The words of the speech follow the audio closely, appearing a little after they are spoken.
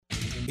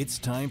It's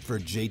time for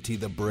JT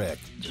the Brick.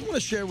 Just want to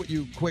share with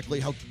you quickly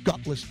how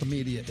gutless the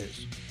media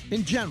is.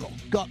 In general,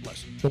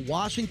 gutless. The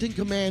Washington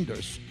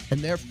Commanders and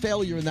their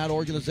failure in that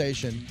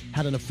organization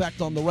had an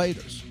effect on the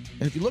Raiders.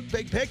 And if you look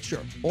big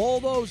picture, all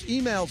those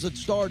emails that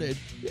started,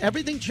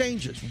 everything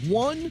changes.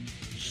 One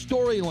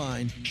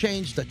storyline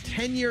changed a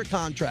 10-year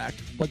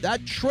contract, but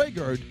that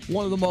triggered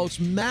one of the most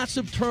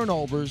massive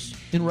turnovers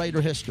in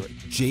Raider history.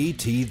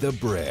 JT the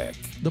Brick.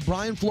 The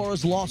Brian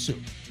Flores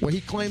lawsuit, where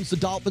he claims the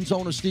Dolphins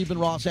owner Stephen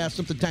Ross asked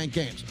him to tank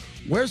games.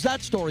 Where's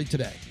that story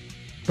today?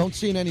 Don't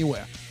see it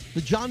anywhere.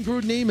 The John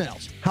Gruden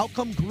emails. How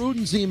come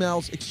Gruden's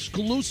emails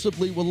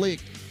exclusively were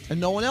leaked and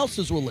no one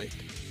else's were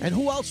leaked? And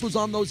who else was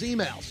on those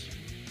emails?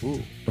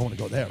 Ooh, don't want to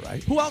go there,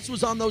 right? Who else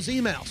was on those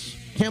emails?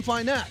 Can't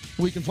find that.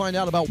 We can find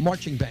out about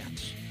marching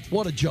bands.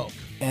 What a joke.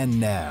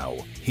 And now,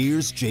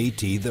 here's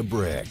JT the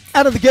Brick.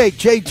 Out of the gate,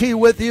 JT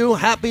with you.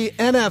 Happy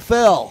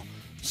NFL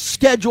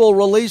schedule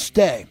release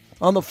day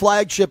on the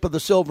flagship of the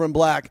Silver and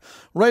Black.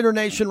 Raider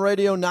Nation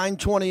Radio,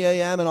 9:20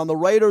 a.m. and on the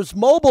Raiders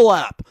mobile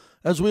app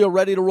as we are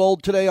ready to roll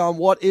today on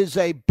what is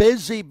a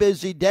busy,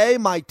 busy day.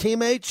 My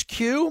teammates,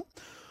 Q,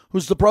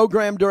 who's the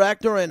program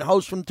director and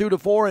host from 2 to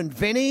 4, and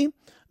Vinny.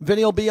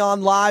 Vinny will be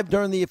on live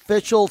during the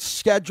official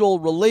schedule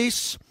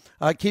release.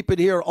 Keep it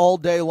here all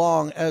day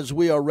long as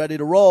we are ready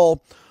to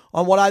roll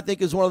on what I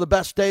think is one of the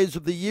best days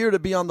of the year to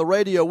be on the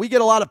radio. We get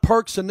a lot of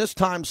perks in this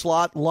time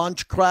slot.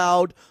 Lunch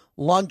crowd,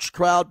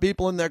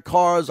 people in their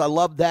cars. I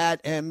love that.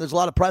 And there's a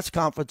lot of press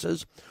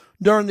conferences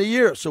during the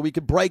year. So we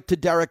could break to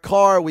Derek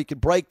Carr. We could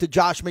break to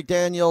Josh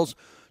McDaniels.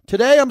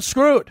 Today I'm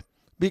screwed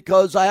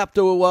because I have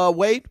to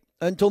wait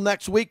until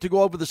next week to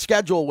go over the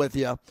schedule with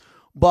you.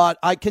 But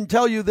I can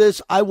tell you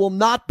this, I will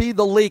not be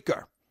the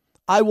leaker.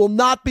 I will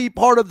not be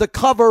part of the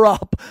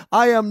cover-up.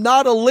 I am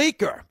not a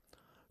leaker.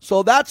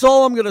 So that's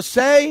all I'm going to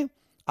say.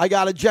 I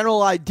got a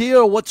general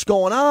idea of what's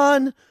going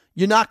on.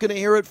 You're not going to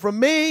hear it from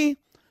me.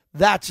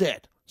 That's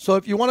it. So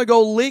if you want to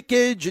go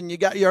leakage and you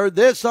heard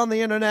this on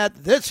the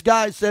internet, this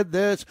guy said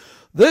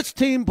this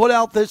team put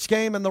out this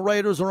game and the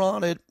Raiders are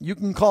on it, you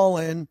can call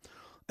in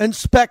and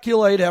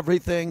speculate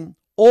everything.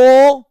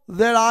 All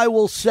that I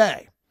will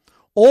say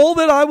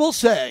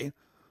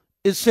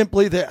is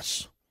simply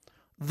this.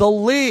 The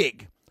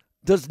league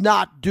does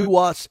not do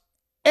us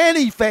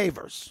any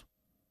favors.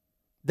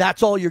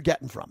 That's all you're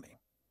getting from me.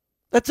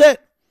 That's it.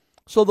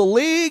 So the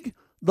league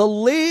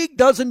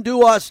doesn't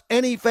do us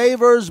any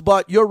favors,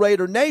 but you're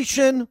Raider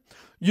Nation.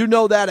 You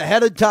know that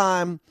ahead of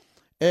time,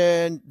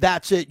 and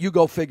that's it. You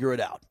go figure it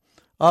out.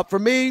 For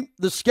me,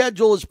 the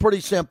schedule is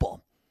pretty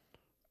simple.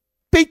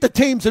 Beat the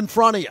teams in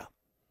front of you.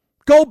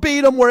 Go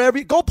beat them wherever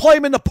you go. Play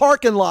them in the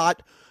parking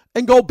lot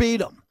and go beat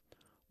them.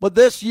 But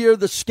this year,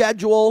 the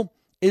schedule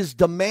is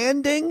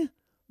demanding.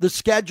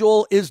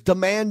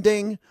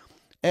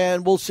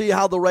 And we'll see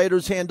how the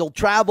Raiders handle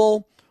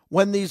travel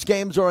when these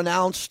games are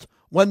announced,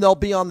 when they'll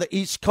be on the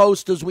East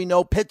Coast. As we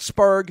know,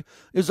 Pittsburgh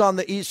is on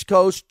the East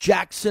Coast.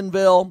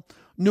 Jacksonville,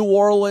 New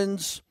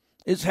Orleans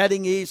is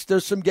heading east.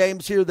 There's some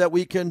games here that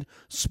we can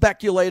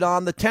speculate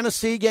on. The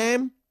Tennessee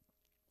game,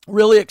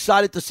 really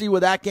excited to see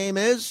where that game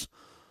is,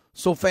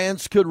 so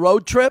fans could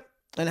road trip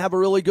and have a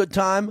really good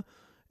time.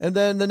 And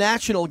then the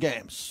national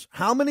games.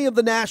 How many of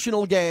the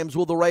national games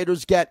will the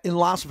Raiders get in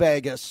Las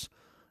Vegas?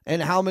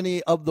 And how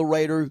many of the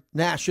Raider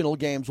national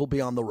games will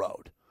be on the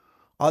road?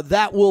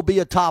 That will be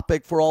a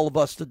topic for all of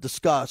us to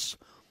discuss.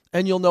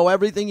 And you'll know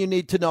everything you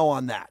need to know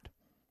on that.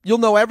 You'll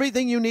know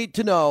everything you need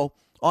to know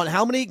on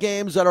how many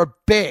games that are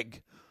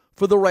big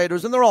for the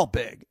Raiders. And they're all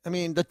big. I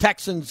mean, the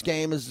Texans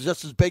game is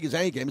just as big as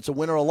any game. It's a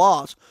win or a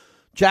loss.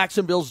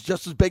 Jacksonville's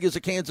just as big as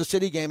a Kansas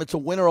City game. It's a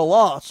win or a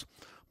loss.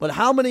 But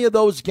how many of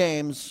those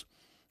games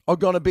are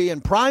going to be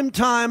in prime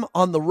time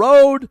on the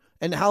road,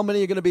 and how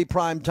many are going to be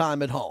prime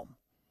time at home?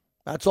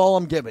 That's all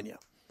I'm giving you.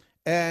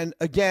 And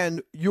again,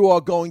 you are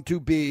going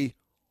to be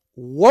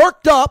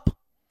worked up.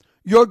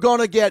 You're going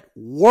to get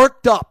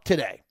worked up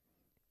today.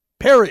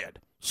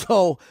 Period.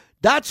 So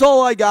that's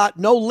all I got.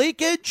 No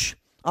leakage.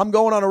 I'm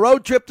going on a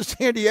road trip to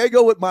San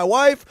Diego with my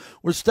wife.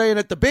 We're staying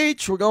at the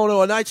beach. We're going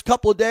to a nice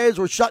couple of days.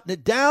 We're shutting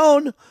it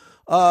down.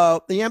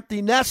 The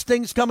empty nest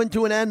thing's coming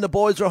to an end. The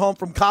boys are home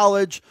from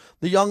college.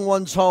 The young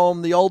one's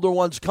home. The older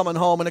one's coming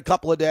home in a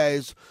couple of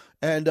days.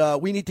 And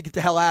we need to get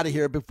the hell out of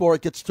here before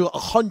it gets to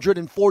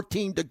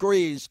 114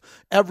 degrees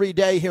every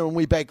day here and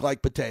we bake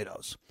like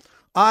potatoes.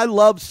 I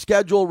love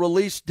schedule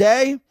release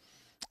day,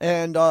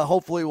 and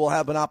hopefully we'll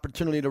have an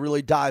opportunity to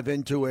really dive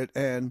into it.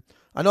 And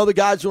I know the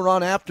guys who are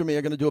on after me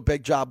are going to do a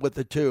big job with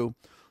it too.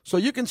 So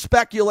you can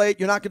speculate.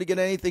 You're not going to get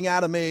anything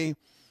out of me.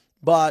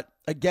 But,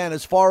 again,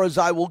 as far as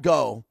I will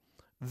go,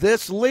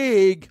 this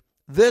league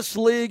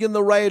and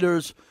the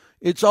Raiders,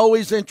 it's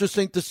always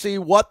interesting to see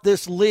what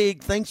this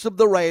league thinks of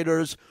the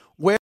Raiders,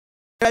 where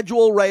they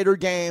schedule Raider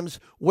games,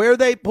 where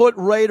they put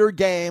Raider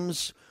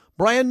games,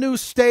 brand new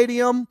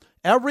stadium,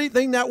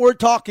 everything that we're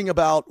talking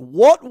about.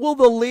 What will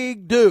the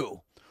league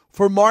do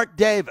for Mark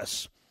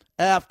Davis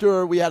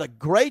after we had a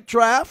great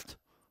draft?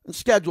 And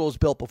schedule was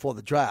built before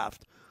the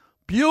draft.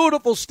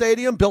 Beautiful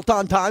stadium, built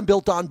on time,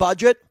 built on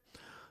budget.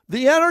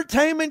 the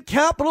entertainment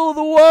capital of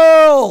the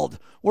world,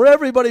 where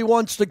everybody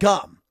wants to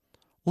come.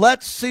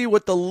 Let's see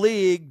what the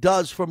league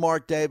does for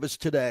Mark Davis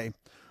today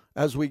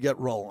as we get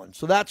rolling.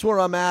 So that's where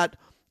I'm at.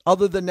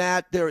 Other than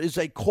that, there is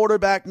a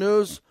quarterback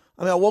news.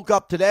 I woke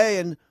up today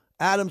and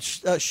Adam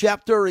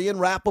Schefter, Ian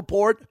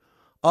Rappaport,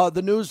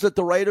 the news that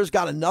the Raiders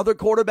got another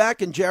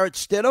quarterback in Jarrett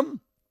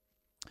Stidham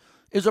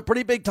is a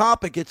pretty big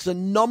topic. It's the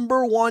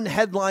number one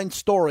headline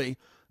story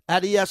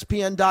at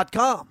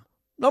ESPN.com.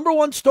 Number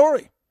one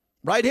story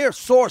right here.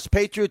 Source,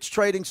 Patriots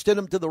trading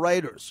Stidham to the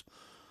Raiders.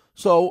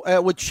 So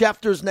with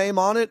Schefter's name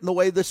on it and the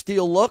way this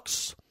deal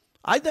looks,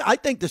 I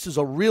think this is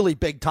a really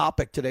big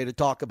topic today to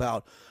talk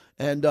about.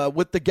 And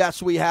with the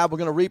guests we have, we're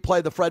going to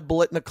replay the Fred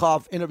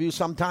Biletnikoff interview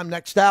sometime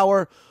next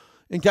hour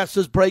in case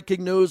there's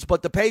breaking news.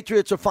 But the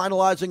Patriots are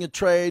finalizing a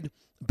trade.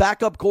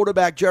 Backup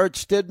quarterback Jarrett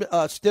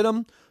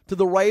Stidham to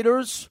the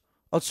Raiders.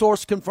 A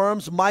source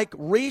confirms. Mike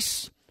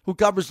Reese, who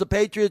covers the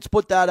Patriots,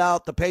 put that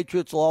out. The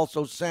Patriots will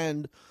also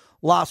send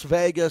Las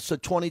Vegas a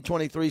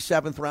 2023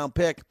 seventh-round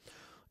pick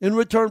in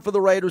return for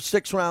the Raiders'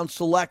 sixth-round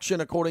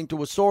selection, according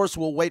to a source.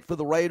 We'll wait for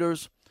the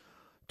Raiders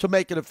to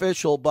make it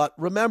official. But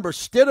remember,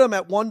 Stidham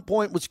at one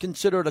point was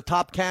considered a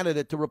top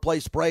candidate to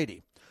replace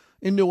Brady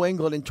in New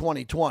England in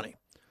 2020.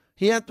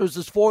 He enters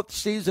his fourth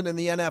season in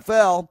the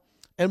NFL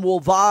and will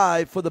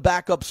vie for the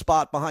backup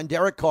spot behind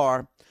Derek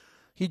Carr.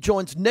 He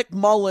joins Nick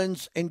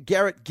Mullins and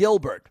Garrett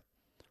Gilbert.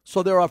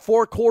 So there are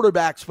four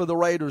quarterbacks for the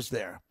Raiders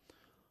there.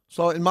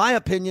 So in my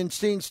opinion,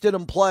 seeing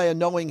Stidham play and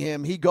knowing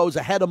him, he goes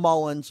ahead of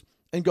Mullins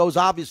and goes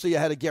obviously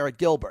ahead of Garrett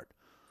Gilbert.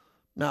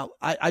 Now,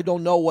 I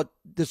don't know what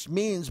this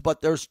means,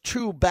 but there's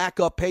two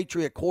backup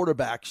Patriot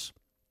quarterbacks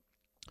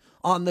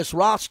on this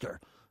roster.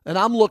 And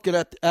I'm looking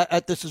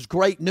at this as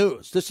great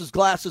news. This is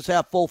glasses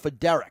half full for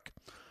Derek.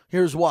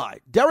 Here's why.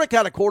 Derek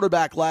had a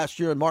quarterback last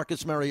year in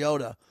Marcus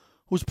Mariota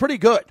who was pretty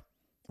good.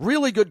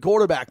 Really good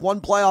quarterback.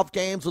 Won playoff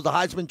games, was a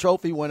Heisman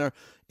Trophy winner.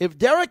 If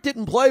Derek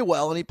didn't play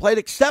well, and he played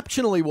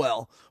exceptionally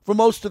well for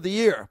most of the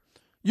year,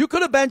 you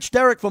could have benched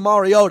Derek for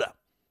Mariota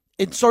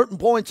in certain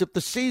points if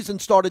the season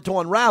started to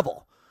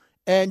unravel.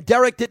 And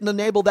Derek didn't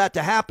enable that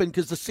to happen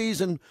because the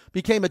season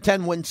became a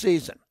 10-win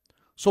season.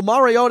 So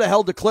Mariota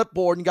held the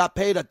clipboard and got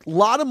paid a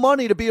lot of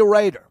money to be a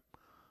Raider.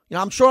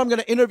 I'm sure I'm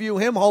going to interview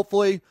him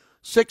hopefully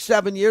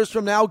 6-7 years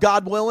from now,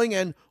 God willing,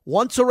 and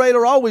once a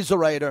Raider, always a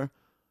Raider.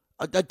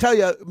 I tell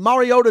you,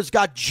 Mariota's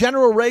got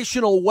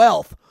generational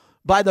wealth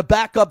by the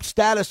backup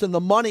status and the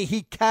money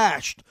he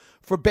cashed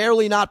for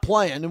barely not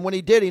playing. And when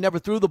he did, he never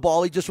threw the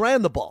ball. He just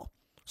ran the ball.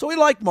 So we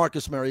like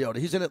Marcus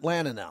Mariota. He's in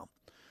Atlanta now.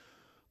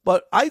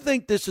 But I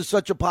think this is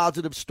such a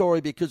positive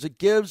story because it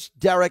gives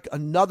Derek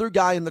another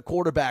guy in the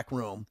quarterback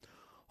room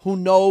who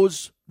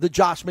knows the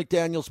Josh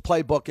McDaniels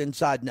playbook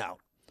inside and out.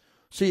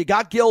 So you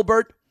got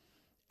Gilbert,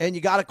 and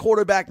you got a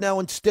quarterback now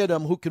in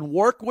Stidham who can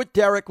work with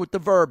Derek with the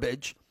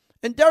verbiage.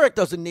 And Derek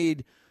doesn't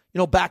need,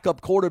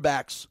 backup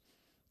quarterbacks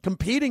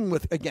competing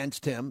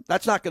against him.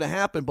 That's not going to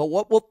happen. But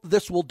what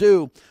this will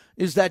do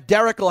is that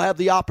Derek will have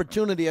the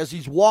opportunity as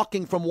he's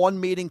walking from one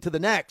meeting to the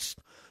next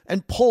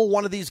and pull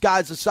one of these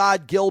guys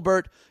aside,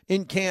 Gilbert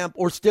in camp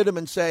or Stidham,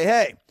 and say,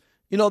 hey,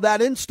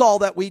 that install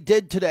that we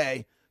did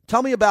today,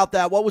 tell me about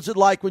that. What was it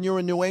like when you were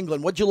in New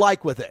England? What'd you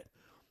like with it?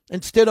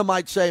 And Stidham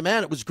might say,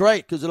 man, it was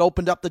great because it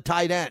opened up the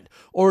tight end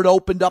or it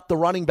opened up the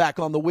running back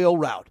on the wheel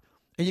route.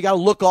 And you got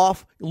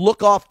to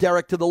look off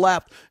Derek to the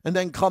left and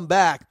then come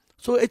back.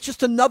 So it's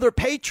just another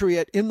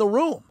Patriot in the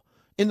room,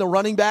 in the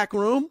running back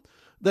room.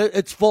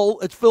 It's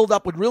filled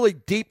up with really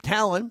deep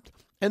talent.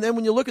 And then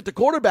when you look at the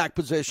quarterback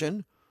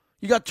position,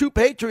 you got two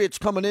Patriots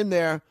coming in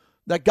there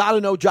that got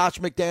to know Josh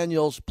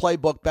McDaniels'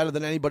 playbook better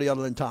than anybody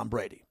other than Tom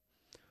Brady.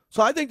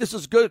 So I think this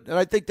is good, and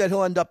I think that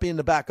he'll end up being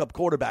the backup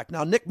quarterback.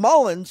 Now, Nick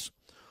Mullins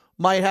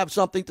might have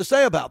something to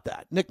say about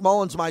that. Nick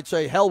Mullins might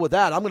say, hell with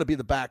that. I'm going to be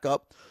the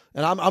backup,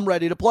 and I'm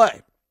ready to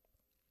play.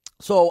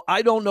 So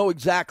I don't know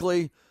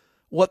exactly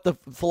what the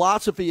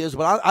philosophy is,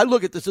 but I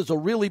look at this as a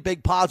really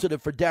big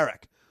positive for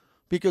Derek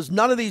because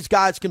none of these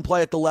guys can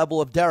play at the level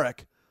of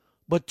Derek,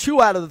 but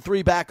two out of the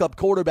three backup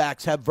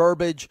quarterbacks have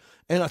verbiage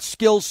and a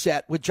skill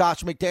set with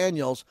Josh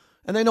McDaniels,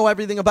 and they know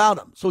everything about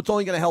him. So it's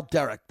only going to help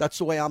Derek. That's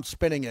the way I'm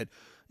spinning it.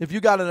 If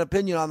you got an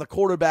opinion on the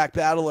quarterback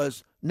battle,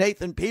 as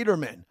Nathan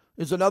Peterman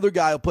is another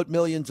guy who put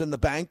millions in the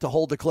bank to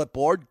hold the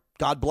clipboard.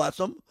 God bless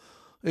him.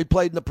 He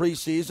played in the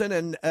preseason,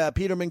 and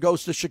Peterman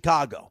goes to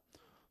Chicago.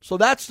 So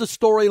that's the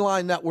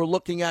storyline that we're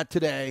looking at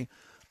today.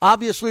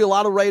 Obviously, a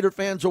lot of Raider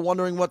fans are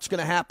wondering what's going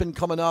to happen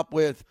coming up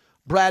with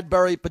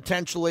Bradbury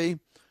potentially.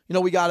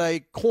 We got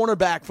a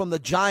cornerback from the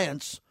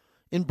Giants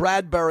in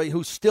Bradbury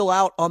who's still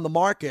out on the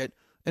market,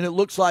 and it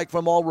looks like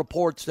from all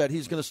reports that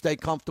he's going to stay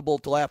comfortable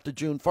till after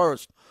June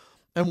 1st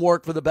and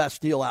work for the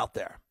best deal out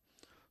there.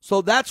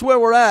 So that's where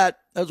we're at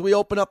as we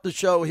open up the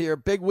show here.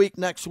 Big week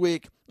next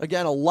week.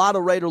 Again, a lot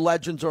of Raider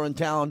legends are in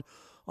town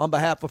on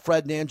behalf of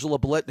Fred and Angela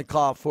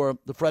Biletnikoff for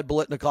the Fred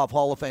Biletnikoff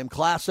Hall of Fame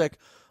Classic.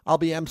 I'll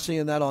be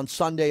emceeing that on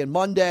Sunday and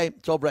Monday.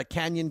 It's over at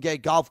Canyon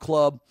Gate Golf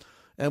Club,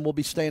 and we'll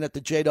be staying at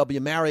the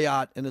JW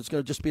Marriott, and it's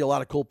going to just be a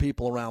lot of cool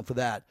people around for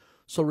that.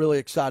 So really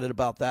excited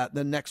about that. And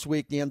then next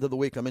week, the end of the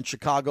week, I'm in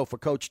Chicago for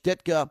Coach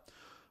Ditka.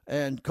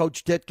 And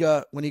Coach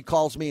Ditka, when he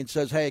calls me and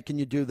says, hey, can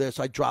you do this?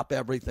 I drop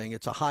everything.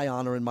 It's a high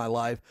honor in my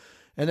life.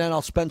 And then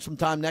I'll spend some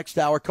time next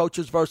hour,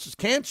 Coaches versus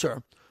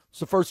Cancer.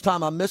 It's the first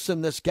time I'm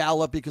missing this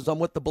gala because I'm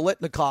with the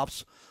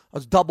Bolitnikovs. I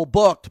was double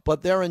booked,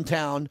 but they're in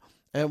town,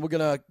 and we're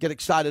going to get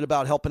excited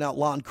about helping out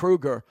Lon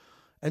Kruger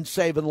and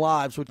saving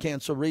lives with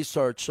cancer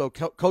research. So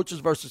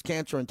Coaches versus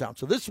Cancer in town.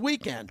 So this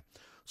weekend,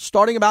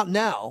 starting about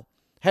now,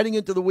 heading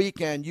into the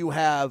weekend, you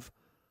have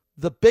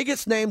the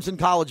biggest names in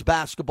college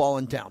basketball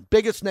in town,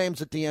 biggest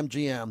names at the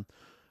MGM,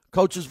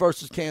 Coaches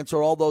versus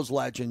Cancer, all those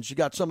legends. You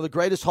got some of the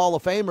greatest Hall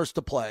of Famers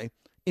to play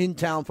in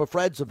town for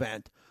Fred's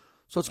event.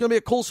 So it's going to be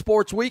a cool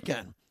sports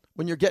weekend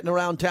when you're getting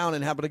around town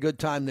and having a good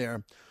time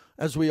there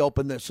as we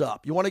open this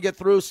up. You want to get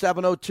through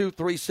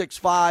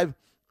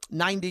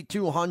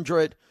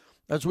 702-365-9200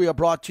 as we are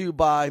brought to you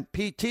by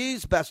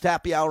PT's, best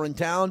happy hour in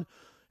town.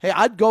 Hey,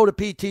 I'd go to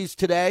PT's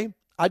today.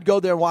 I'd go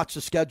there and watch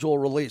the schedule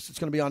release. It's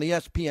going to be on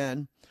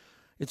ESPN.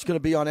 It's going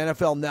to be on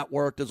NFL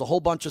Network. There's a whole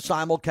bunch of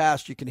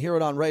simulcasts. You can hear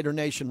it on Raider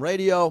Nation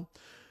Radio.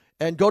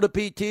 And go to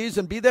PT's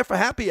and be there for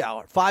happy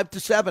hour. 5 to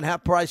 7,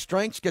 half-price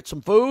drinks, get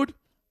some food,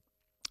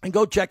 and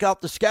go check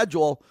out the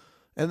schedule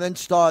and then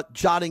start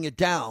jotting it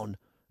down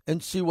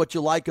and see what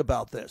you like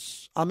about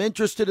this. I'm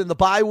interested in the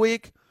bye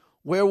week.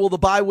 Where will the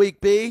bye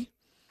week be?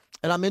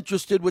 And I'm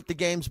interested with the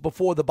games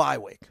before the bye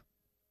week.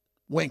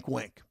 Wink,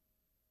 wink.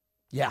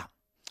 Yeah.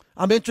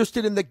 I'm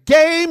interested in the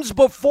games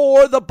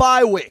before the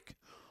bye week.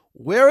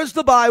 Where is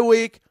the bye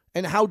week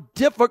and how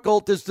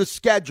difficult is the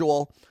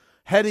schedule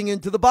heading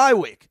into the bye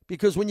week?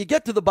 Because when you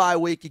get to the bye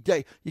week, you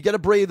get a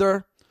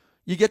breather,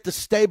 you get to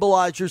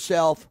stabilize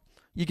yourself,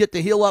 you get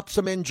to heal up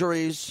some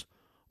injuries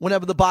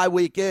whenever the bye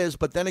week is.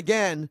 But then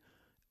again,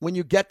 when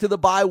you get to the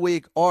bye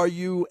week, are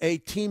you a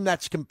team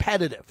that's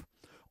competitive?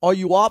 Are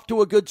you off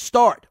to a good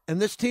start? And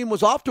this team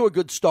was off to a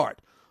good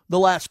start the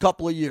last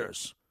couple of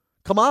years.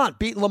 Come on,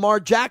 beating Lamar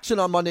Jackson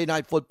on Monday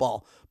Night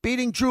Football,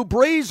 beating Drew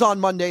Brees on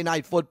Monday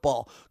Night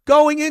Football,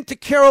 going into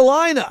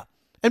Carolina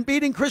and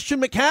beating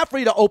Christian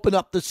McCaffrey to open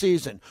up the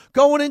season,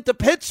 going into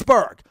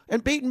Pittsburgh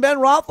and beating Ben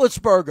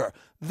Roethlisberger.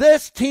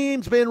 This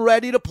team's been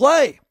ready to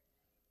play.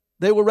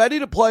 They were ready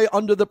to play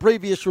under the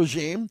previous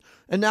regime,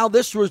 and now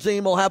this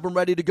regime will have them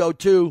ready to go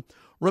too.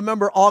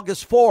 Remember,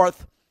 August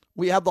 4th,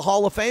 we have the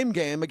Hall of Fame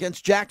game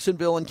against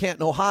Jacksonville in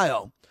Canton,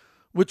 Ohio,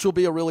 which will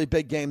be a really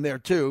big game there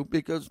too,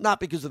 not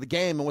because of the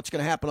game and what's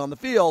going to happen on the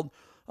field,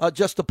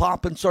 just the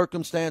pomp and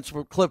circumstance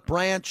for Cliff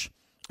Branch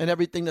and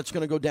everything that's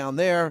going to go down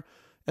there,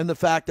 and the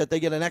fact that they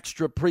get an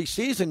extra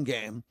preseason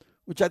game,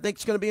 which I think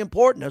is going to be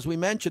important. As we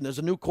mentioned, there's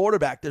a new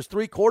quarterback. There's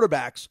 3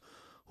 quarterbacks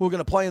who are going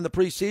to play in the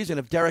preseason.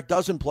 If Derek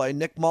doesn't play,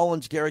 Nick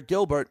Mullins, Garrett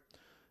Gilbert,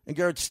 and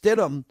Garrett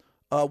Stidham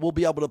will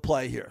be able to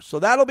play here. So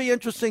that'll be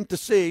interesting to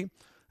see,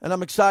 and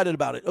I'm excited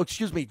about it.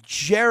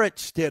 Jarrett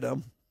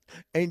Stidham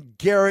and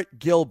Garrett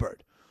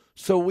Gilbert.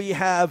 So we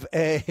have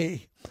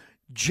a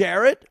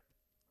Jarrett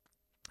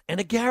and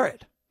a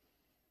Garrett.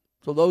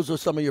 So those are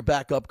some of your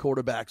backup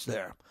quarterbacks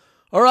there.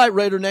 All right,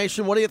 Raider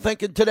Nation, what are you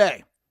thinking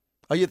today?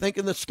 Are you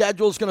thinking the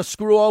schedule is going to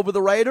screw over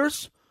the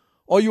Raiders?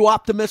 Or are you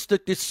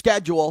optimistic the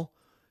schedule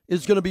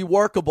is going to be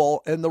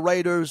workable and the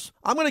Raiders?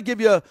 I'm going to give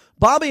you,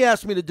 Bobby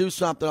asked me to do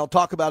something. I'll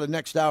talk about it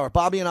next hour.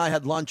 Bobby and I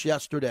had lunch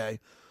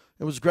yesterday.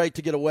 It was great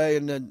to get away,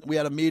 and then we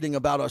had a meeting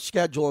about our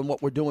schedule and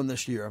what we're doing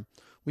this year.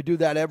 We do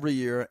that every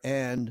year,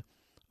 and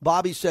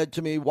Bobby said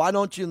to me, why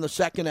don't you in the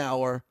second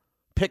hour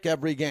pick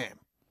every game?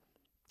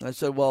 I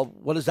said, well,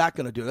 what is that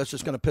going to do? That's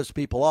just going to piss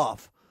people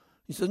off.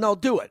 He says, no,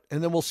 do it,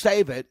 and then we'll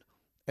save it,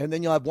 and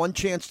then you'll have one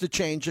chance to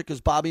change it because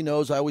Bobby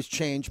knows I always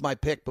change my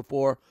pick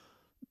before.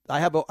 I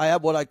have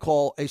what I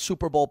call a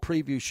Super Bowl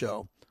preview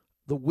show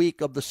the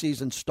week of the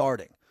season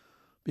starting.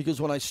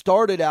 Because when I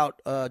started out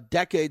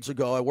decades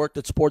ago, I worked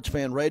at Sports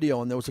Fan Radio,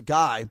 and there was a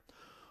guy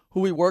who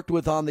we worked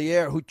with on the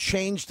air who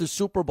changed the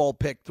Super Bowl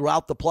pick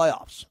throughout the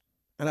playoffs.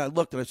 And I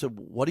looked and I said,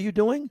 what are you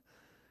doing?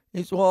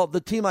 He said, well,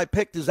 the team I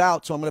picked is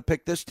out, so I'm going to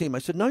pick this team. I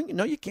said, no,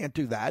 you can't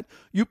do that.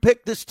 You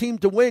picked this team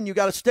to win. You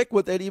got to stick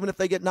with it even if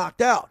they get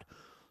knocked out.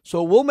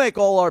 So we'll make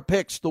all our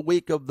picks the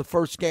week of the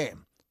first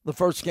game of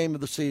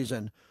the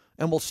season,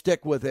 and we'll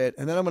stick with it.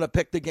 And then I'm going to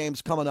pick the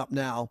games coming up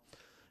now.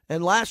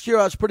 And last year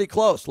I was pretty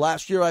close.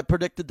 Last year I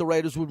predicted the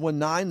Raiders would win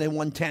 9. They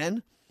won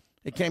 10.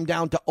 It came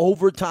down to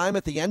overtime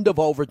at the end of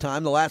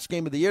overtime, the last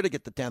game of the year to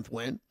get the 10th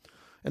win.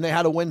 And they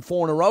had to win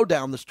 4 in a row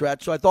down the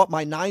stretch. So I thought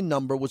my 9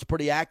 number was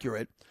pretty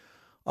accurate.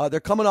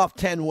 They're coming off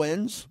 10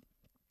 wins,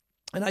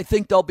 and I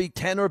think they'll be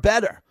 10 or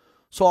better.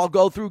 So I'll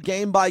go through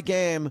game by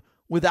game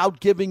without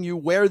giving you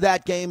where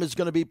that game is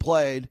going to be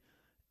played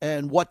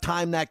and what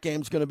time that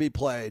game's going to be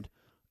played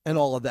and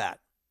all of that,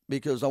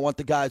 because I want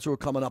the guys who are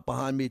coming up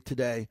behind me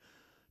today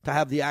to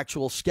have the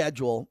actual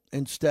schedule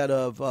instead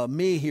of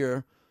me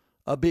here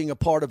being a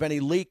part of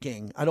any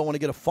leaking. I don't want to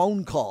get a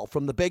phone call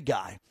from the big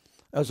guy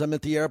as I'm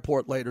at the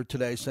airport later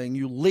today saying,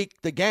 you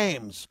leaked the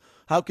games.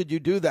 How could you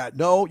do that?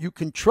 No, you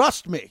can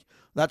trust me.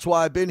 That's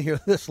why I've been here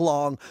this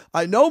long.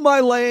 I know my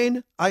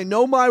lane. I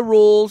know my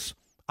rules.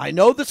 I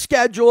know the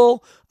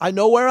schedule. I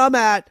know where I'm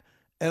at,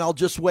 and I'll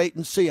just wait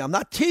and see. I'm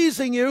not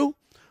teasing you.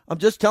 I'm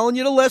just telling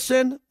you to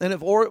listen, and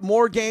if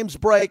more games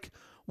break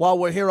while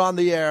we're here on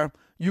the air,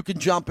 you can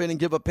jump in and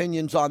give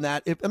opinions on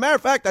that. As a matter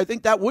of fact, I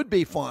think that would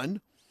be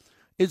fun,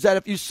 is that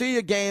if you see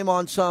a game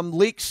on some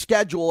leaked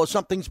schedule or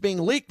something's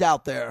being leaked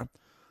out there,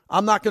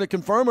 I'm not going to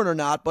confirm it or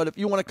not, but if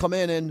you want to come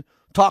in and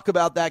talk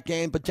about that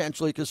game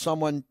potentially because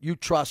someone you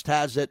trust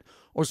has it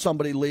or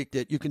somebody leaked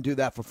it, you can do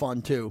that for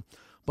fun too.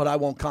 But I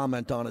won't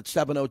comment on it.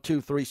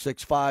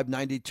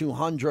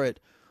 702-365-9200.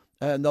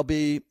 And there'll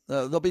be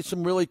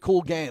some really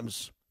cool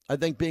games, I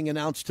think, being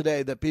announced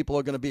today that people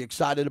are going to be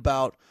excited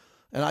about.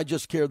 And I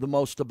just care the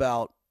most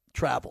about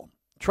travel.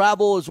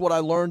 Travel is what I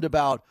learned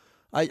about.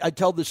 I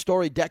tell this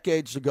story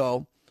decades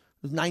ago.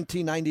 It was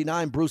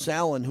 1999. Bruce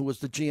Allen, who was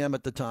the GM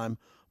at the time,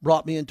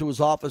 brought me into his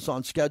office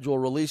on schedule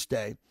release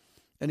day.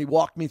 And he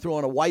walked me through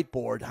on a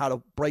whiteboard how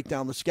to break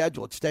down the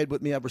schedule. It stayed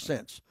with me ever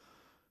since.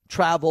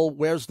 Travel,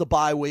 where's the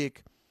bye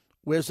week?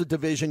 Where's the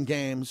division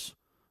games?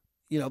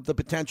 The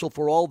potential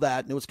for all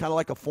that. And it was kind of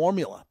like a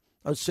formula.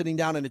 I was sitting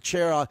down in a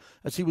chair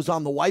as he was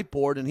on the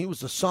whiteboard, and he was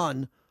the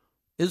son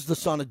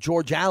of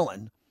George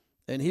Allen.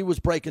 And he was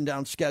breaking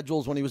down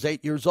schedules when he was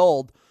 8 years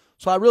old.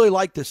 So I really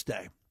like this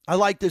day. I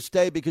like this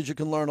day because you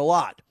can learn a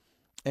lot.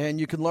 And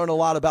you can learn a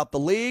lot about the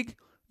league.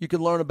 You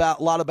can learn a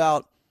lot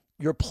about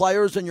your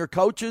players and your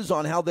coaches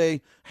on how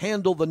they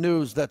handle the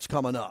news that's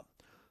coming up.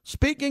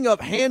 Speaking of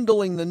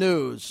handling the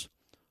news,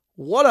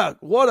 what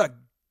a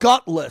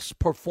gutless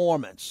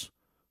performance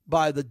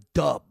by the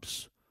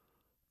Dubs,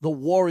 the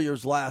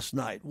Warriors last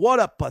night. What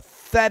a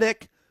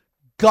pathetic,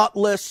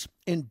 gutless,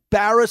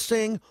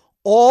 embarrassing,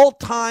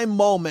 all-time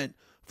moment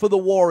for the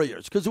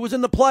Warriors because it was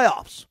in the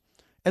playoffs,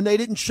 and they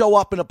didn't show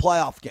up in a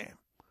playoff game.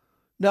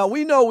 Now,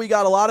 we know we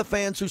got a lot of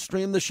fans who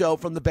stream the show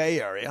from the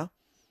Bay Area,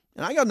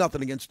 and I got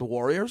nothing against the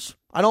Warriors.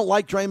 I don't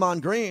like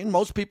Draymond Green.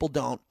 Most people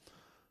don't.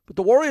 But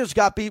the Warriors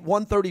got beat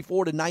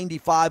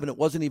 134-95, and it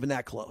wasn't even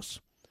that close.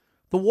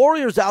 The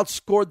Warriors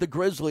outscored the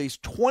Grizzlies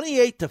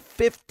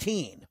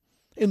 28-15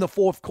 in the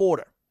fourth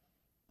quarter.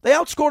 They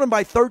outscored them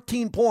by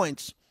 13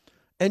 points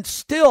and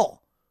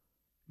still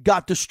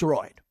got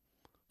destroyed.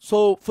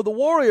 So for the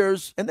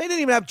Warriors, and they didn't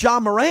even have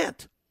John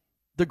Morant,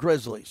 the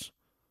Grizzlies.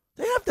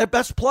 They have their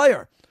best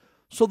player.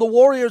 So the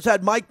Warriors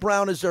had Mike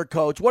Brown as their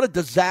coach. What a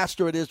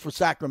disaster it is for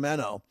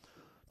Sacramento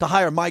to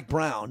hire Mike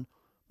Brown.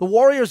 The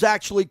Warriors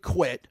actually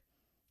quit.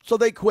 So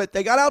they quit.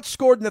 They got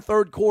outscored in the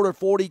third quarter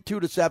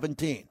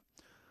 42-17.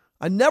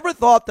 I never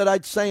thought that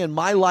I'd say in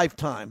my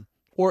lifetime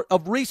or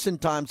of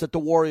recent times that the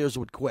Warriors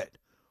would quit.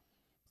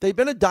 They've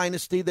been a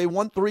dynasty. They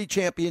won 3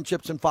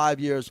 championships in 5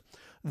 years.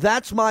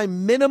 That's my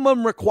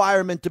minimum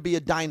requirement to be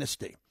a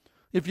dynasty.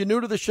 If you're new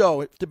to the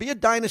show, to be a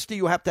dynasty,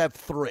 you have to have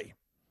 3,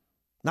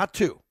 not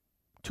 2.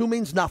 2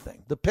 means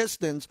nothing. The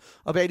Pistons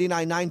of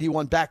 89-90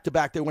 won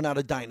back-to-back. They were not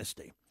a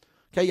dynasty.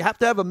 Okay, you have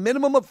to have a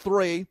minimum of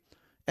 3,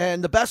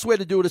 and the best way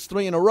to do it is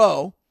 3 in a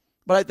row.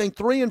 But I think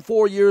 3 in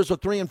 4 years or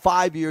 3 in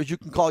 5 years, you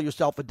can call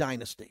yourself a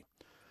dynasty.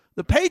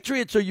 The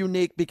Patriots are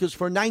unique because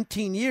for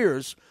 19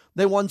 years,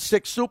 they won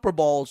 6 Super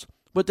Bowls.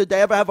 But did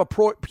they ever have a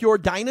pure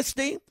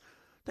dynasty?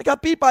 They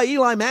got beat by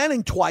Eli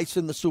Manning twice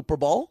in the Super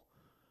Bowl.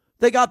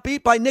 They got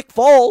beat by Nick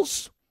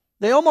Foles.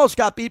 They almost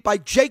got beat by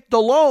Jake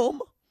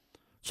Delhomme.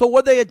 So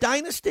were they a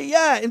dynasty?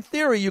 Yeah, in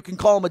theory, you can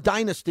call them a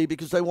dynasty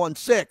because they won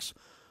 6.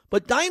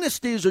 But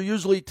dynasties are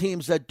usually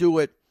teams that do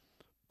it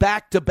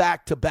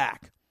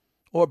back-to-back-to-back.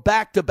 Or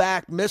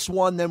back-to-back, miss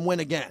one, then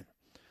win again.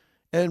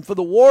 And for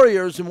the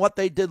Warriors, and what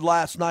they did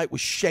last night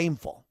was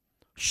shameful.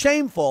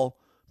 Shameful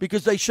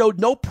because they showed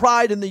no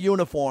pride in the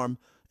uniform,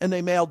 and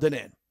they mailed it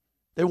in.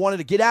 They wanted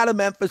to get out of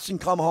Memphis and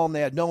come home.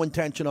 They had no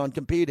intention on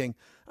competing.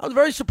 I was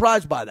very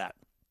surprised by that.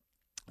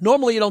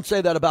 Normally, you don't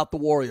say that about the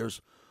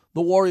Warriors.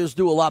 The Warriors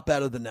do a lot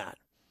better than that.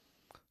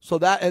 So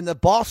that, and the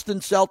Boston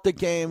Celtic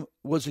game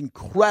was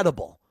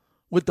incredible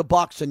with the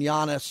Bucks and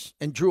Giannis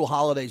and Drew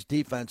Holiday's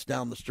defense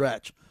down the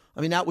stretch. I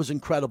mean, that was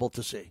incredible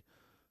to see.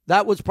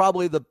 That was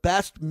probably the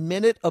best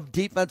minute of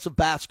defensive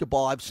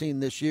basketball I've seen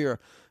this year.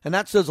 And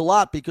that says a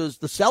lot because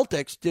the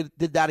Celtics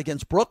did that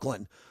against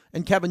Brooklyn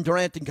and Kevin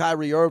Durant and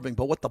Kyrie Irving.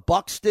 But what the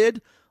Bucks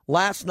did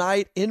last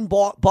night in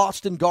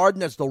Boston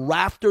Garden as the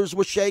rafters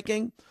were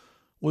shaking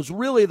was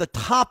really the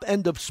top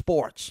end of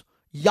sports.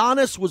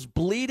 Giannis was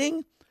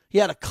bleeding. He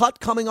had a cut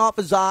coming off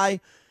his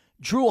eye.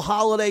 Drew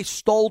Holiday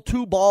stole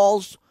 2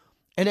 balls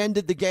and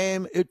ended the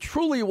game. It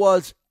truly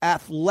was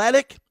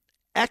athletic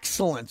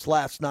excellence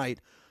last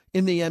night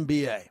in the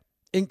NBA.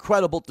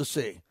 Incredible to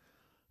see.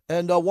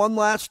 And one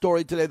last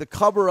story today, the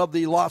cover of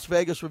the Las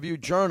Vegas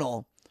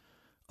Review-Journal,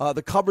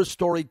 the cover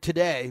story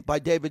today by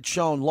David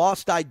Schoen,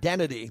 Lost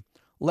Identity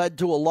led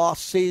to a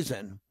lost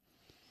season.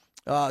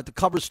 The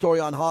cover story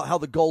on how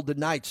the Golden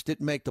Knights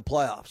didn't make the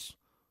playoffs,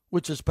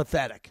 which is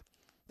pathetic.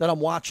 That I'm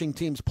watching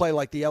teams play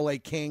like the LA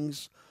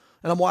Kings,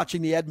 and I'm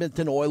watching the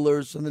Edmonton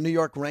Oilers and the New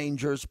York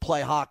Rangers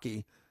play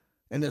hockey,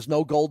 and there's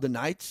no Golden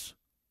Knights.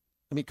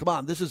 I mean, come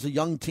on, this is a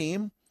young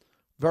team,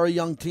 very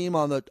young team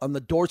on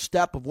the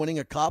doorstep of winning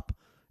a cup,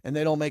 and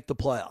they don't make the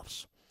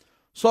playoffs.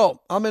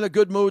 So I'm in a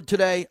good mood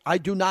today. I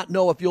do not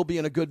know if you'll be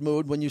in a good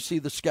mood when you see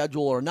the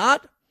schedule or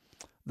not.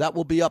 That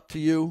will be up to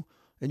you,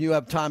 and you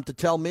have time to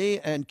tell me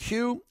and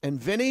Q and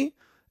Vinny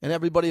and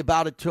everybody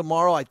about it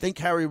tomorrow. I think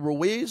Harry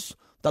Ruiz,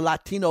 the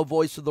Latino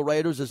voice of the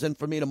Raiders, is in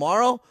for me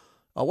tomorrow.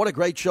 What a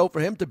great show for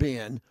him to be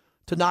in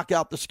to knock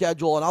out the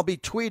schedule, and I'll be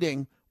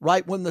tweeting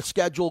right when the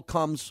schedule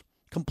comes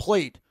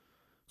complete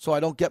so I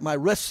don't get my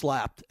wrist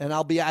slapped, and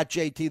I'll be at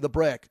JT the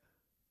Brick.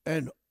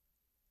 And,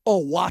 oh,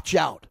 watch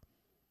out.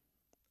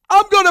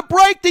 I'm going to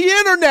break the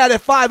internet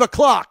at 5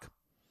 o'clock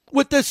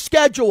with this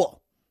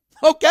schedule,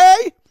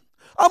 okay?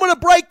 I'm going to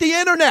break the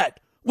internet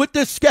with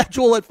this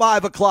schedule at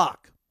 5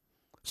 o'clock.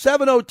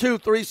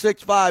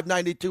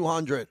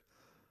 702-365-9200.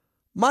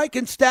 Mike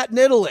in Staten,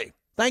 Italy.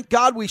 Thank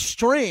God we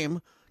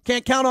stream.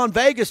 Can't count on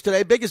Vegas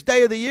today. Biggest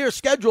day of the year,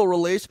 schedule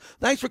release.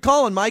 Thanks for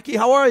calling, Mikey.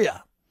 How are you?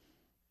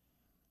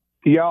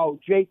 Yo,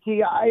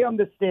 JT, I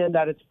understand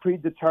that it's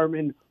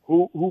predetermined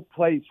who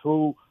plays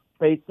who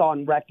based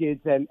on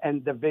records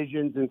and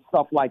divisions and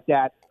stuff like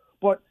that.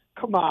 But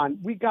come on,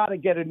 we got to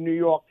get a New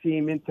York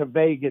team into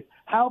Vegas.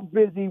 How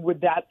busy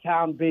would that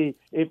town be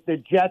if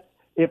the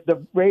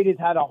Raiders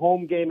had a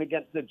home game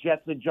against the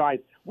Jets and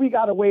Giants? We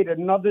got to wait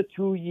another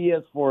 2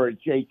 years for it,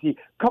 JT.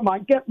 Come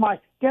on, get my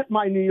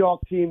New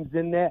York teams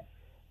in there.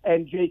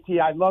 And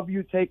JT, I love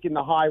you taking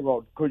the high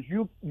road because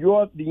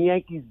you're the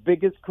Yankees'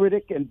 biggest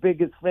critic and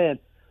biggest fan.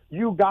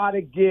 You got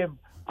to give.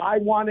 I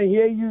want to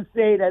hear you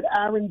say that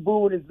Aaron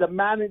Boone is the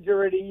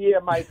manager of the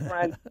year, my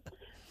friend.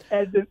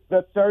 And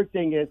the third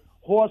thing is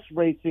horse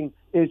racing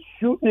is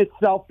shooting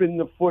itself in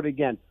the foot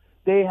again.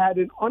 They had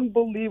an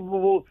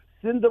unbelievable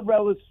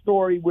Cinderella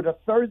story with a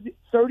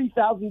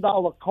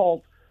 $30,000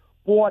 colt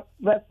bought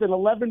less than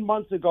 11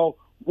 months ago,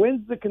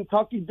 wins the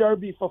Kentucky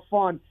Derby for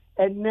fun,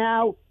 and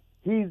now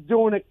he's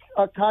doing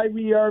a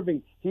Kyrie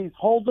Irving. He's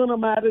holding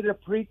him out of the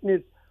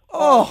Preakness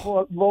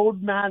for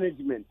load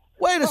management.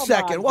 Wait a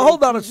second. Well,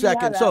 hold on a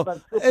second.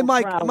 So, hey,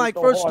 Mike,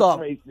 first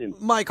off,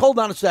 Mike, hold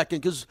on a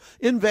second, because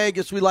in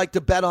Vegas we like to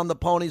bet on the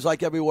ponies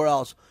like everywhere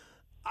else.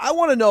 I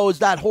want to know, is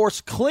that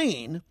horse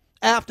clean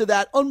after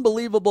that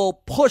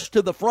unbelievable push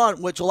to the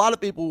front, which a lot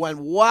of people went,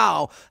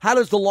 wow, how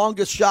does the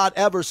longest shot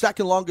ever,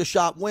 second longest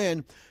shot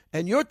win?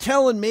 And you're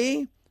telling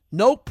me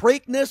no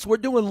Preakness, we're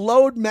doing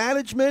load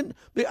management?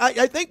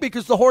 I think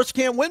because the horse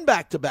can't win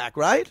back-to-back,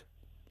 right?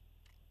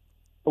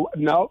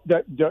 No,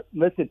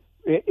 listen.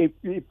 If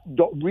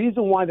the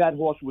reason why that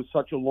horse was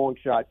such a long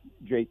shot,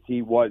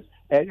 JT, was,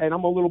 and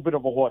I'm a little bit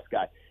of a horse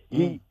guy,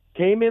 he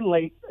came in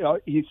late,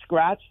 he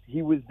scratched,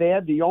 he was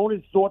there, the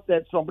owners thought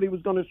that somebody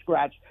was going to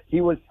scratch,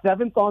 he was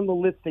 7th on the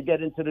list to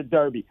get into the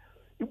Derby.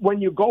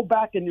 When you go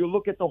back and you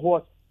look at the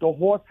horse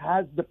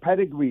has the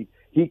pedigree.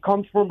 He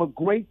comes from a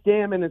great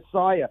dam and a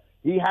sire.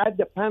 He had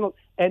the penalty,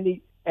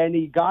 and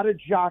he got a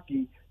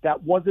jockey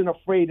that wasn't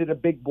afraid of the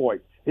big boys.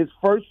 His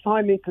first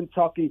time in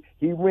Kentucky,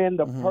 he ran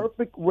the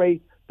perfect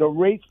race. The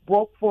race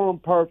broke for him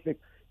perfect.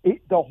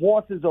 The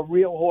horse is a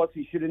real horse.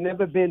 He should have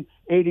never been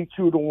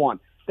 82-1.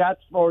 That's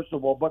first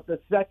of all. But the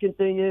second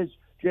thing is,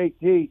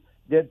 JT,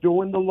 they're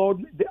doing the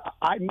load.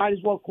 I might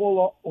as well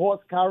call a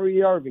horse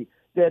Kyrie Irving.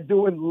 They're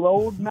doing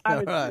load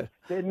management. Right.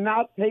 They're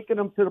not taking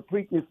them to the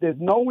Preakness. There's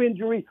no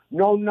injury,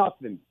 no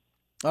nothing.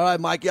 All right,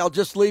 Mikey, I'll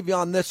just leave you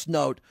on this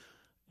note.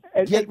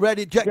 Get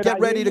ready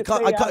to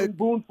come. Aaron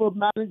Boone for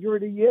manager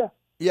of the year.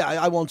 Yeah,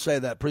 I won't say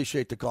that.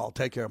 Appreciate the call.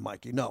 Take care,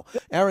 Mikey. No,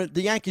 Aaron,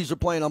 the Yankees are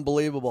playing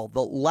unbelievable.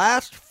 The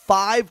last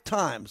 6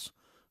 times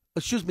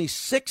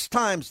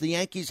the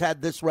Yankees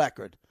had this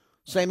record,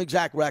 same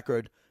exact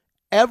record,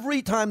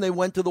 every time they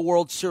went to the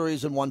World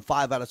Series and won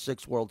 5 out of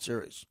 6 World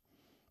Series.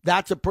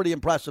 That's a pretty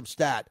impressive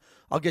stat.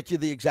 I'll get you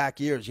the exact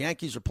years.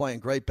 Yankees are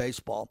playing great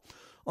baseball.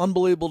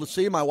 Unbelievable to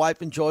see. My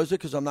wife enjoys it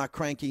because I'm not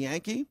cranky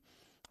Yankee,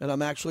 and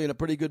I'm actually in a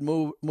pretty good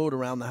mood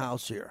around the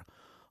house here.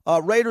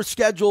 Raiders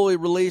schedule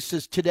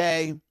releases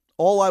today.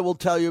 All I will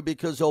tell you,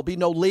 because there'll be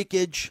no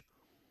leakage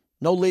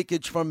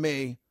from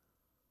me.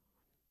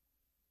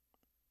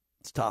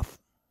 It's tough.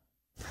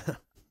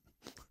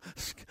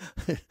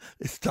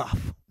 It's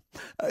tough.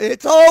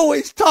 It's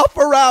always tough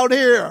around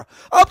here.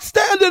 I'm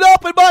standing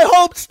up in my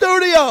home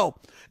studio.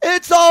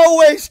 It's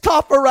always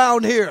tough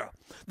around here.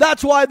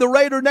 That's why the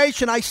Raider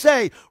Nation, I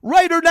say,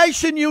 Raider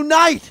Nation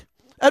unite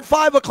at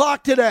 5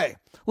 o'clock today.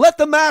 Let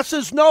the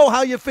masses know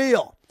how you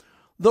feel.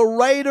 The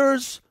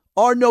Raiders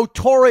are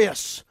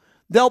notorious.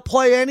 They'll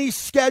play any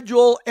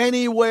schedule,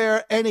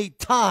 anywhere,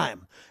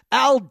 anytime.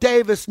 Al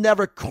Davis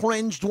never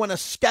cringed when a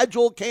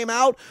schedule came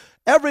out.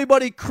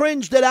 Everybody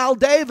cringed at Al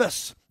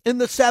Davis in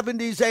the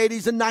 70s,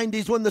 80s, and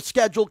 90s when the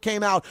schedule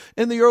came out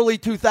in the early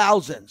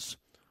 2000s.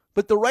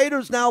 But the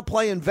Raiders now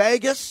play in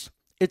Vegas.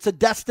 It's a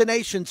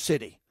destination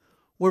city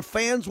where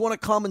fans want to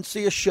come and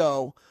see a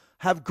show,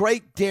 have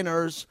great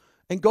dinners,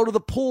 and go to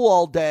the pool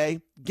all day,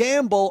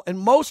 gamble, and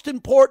most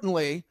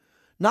importantly,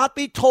 not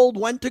be told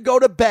when to go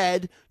to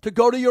bed, to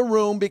go to your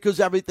room because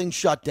everything's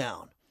shut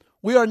down.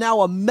 We are now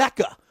a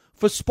mecca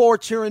for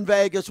sports here in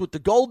Vegas with the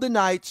Golden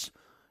Knights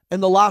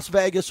and the Las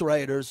Vegas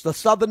Raiders, the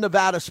Southern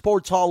Nevada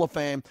Sports Hall of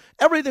Fame,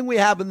 everything we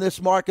have in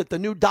this market, the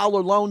new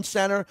Dollar Loan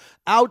Center,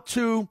 out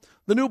to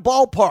the new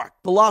ballpark,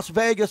 the Las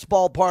Vegas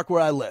ballpark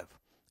where I live.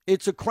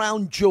 It's a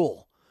crown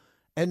jewel.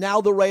 And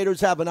now the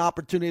Raiders have an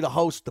opportunity to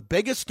host the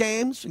biggest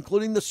games,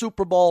 including the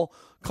Super Bowl,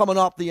 coming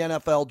off the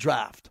NFL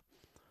draft.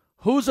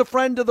 Who's a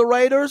friend of the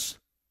Raiders?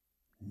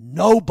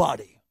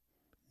 Nobody.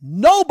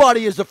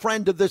 Nobody is a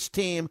friend of this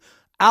team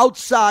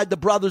outside the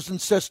brothers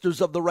and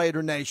sisters of the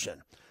Raider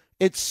Nation.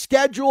 It's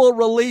schedule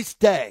release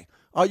day.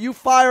 Are you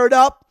fired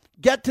up?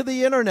 Get to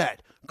the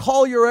internet.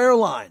 Call your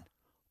airline.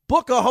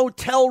 Book a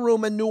hotel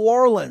room in New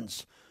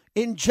Orleans,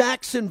 in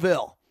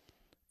Jacksonville,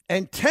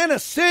 and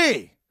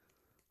Tennessee.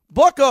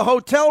 Book a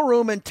hotel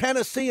room in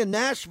Tennessee and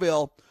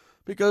Nashville,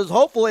 because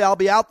hopefully I'll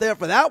be out there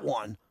for that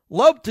one.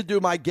 Love to do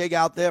my gig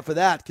out there for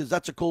that, because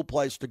that's a cool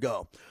place to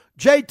go.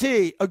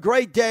 JT, a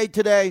great day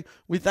today.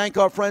 We thank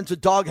our friends at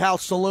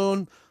Doghouse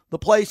Saloon, the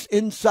place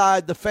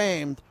inside the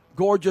famed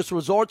gorgeous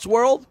Resorts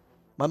World.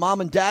 My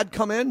mom and dad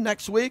come in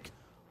next week.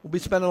 We'll be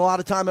spending a lot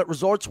of time at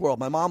Resorts World.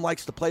 My mom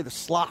likes to play the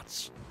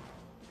slots,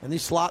 and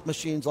these slot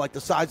machines are like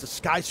the size of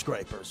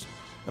skyscrapers.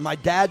 And my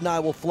dad and I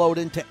will float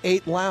into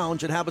 8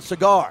 Lounge and have a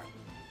cigar.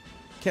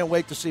 Can't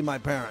wait to see my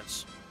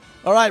parents.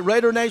 All right,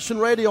 Raider Nation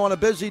Radio on a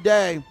busy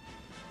day.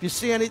 If you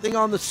see anything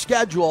on the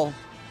schedule,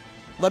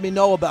 let me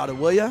know about it,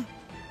 will you?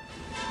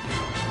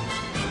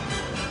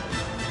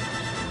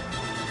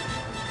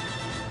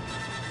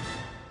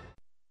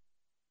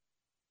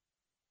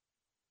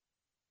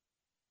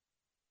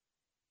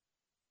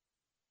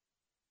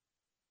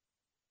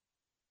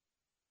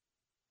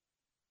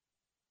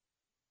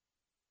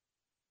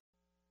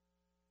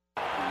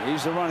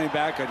 He's the running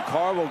back, and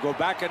Carr will go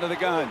back into the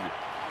gun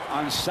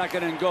on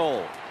 2nd and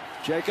goal.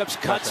 Jacobs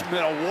cuts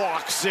middle,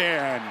 walks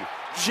in.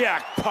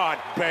 Jackpot,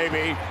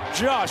 baby.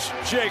 Josh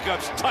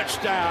Jacobs,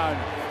 touchdown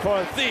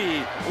for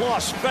the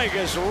Las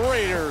Vegas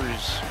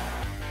Raiders.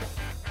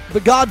 The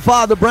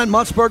Godfather, Brent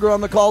Musburger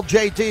on the call.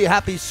 JT,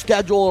 happy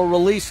schedule or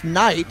release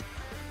night,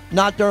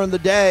 not during the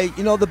day.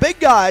 You know, the big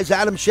guys,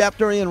 Adam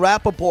Schefter and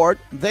Rappaport,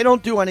 they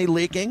don't do any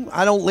leaking.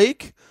 I don't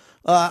leak.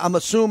 I'm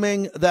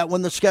assuming that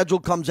when the schedule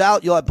comes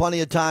out, you'll have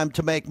plenty of time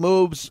to make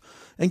moves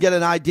and get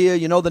an idea.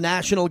 You know, the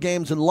national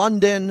games in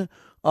London,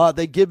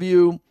 they give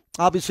you,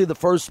 obviously, the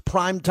first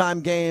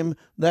primetime game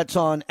that's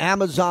on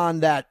Amazon,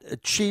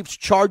 that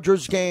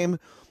Chiefs-Chargers game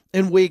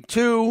in week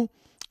 2.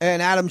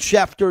 And Adam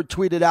Schefter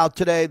tweeted out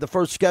today the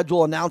first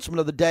schedule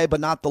announcement of the day, but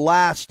not the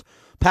last.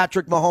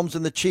 Patrick Mahomes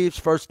and the Chiefs,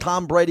 first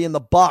Tom Brady and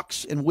the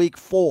Bucs in week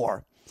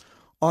 4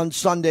 on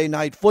Sunday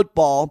Night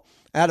Football.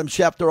 Adam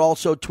Schefter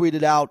also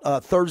tweeted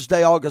out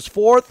Thursday, August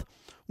 4th.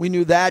 We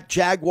knew that.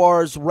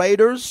 Jaguars,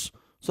 Raiders.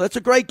 So that's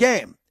a great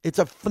game. It's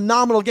a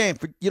phenomenal game.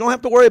 You don't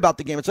have to worry about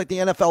the game. It's like the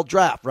NFL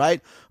draft,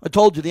 right? I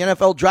told you the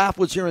NFL draft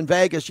was here in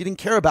Vegas. You didn't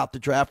care about the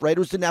draft.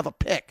 Raiders didn't have a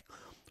pick,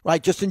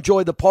 right? Just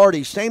enjoy the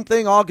party. Same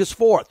thing August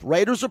 4th.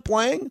 Raiders are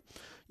playing.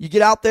 You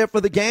get out there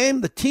for the game.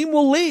 The team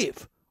will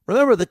leave.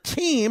 Remember, the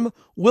team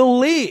will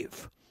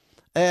leave.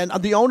 And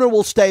the owner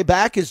will stay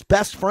back. His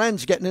best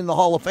friend's getting in the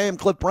Hall of Fame,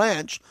 Cliff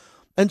Branch,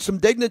 and some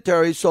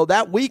dignitaries. So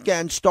that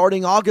weekend,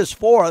 starting August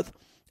 4th,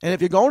 and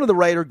if you're going to the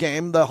Raider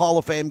game, the Hall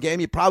of Fame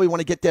game, you probably want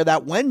to get there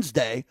that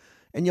Wednesday,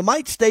 and you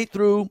might stay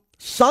through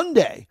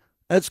Sunday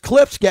as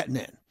Cliff's getting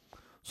in.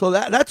 So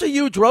that's a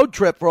huge road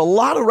trip for a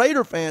lot of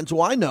Raider fans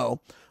who I know.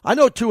 I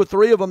know 2 or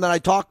 3 of them that I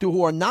talked to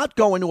who are not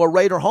going to a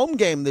Raider home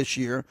game this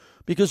year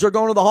because they're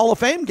going to the Hall of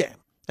Fame game,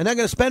 and they're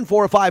going to spend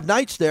 4 or 5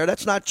 nights there.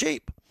 That's not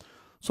cheap.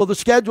 So the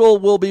schedule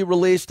will be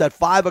released at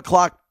 5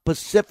 o'clock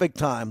Pacific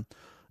time,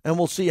 and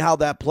we'll see how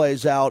that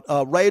plays out.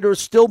 Raiders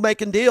still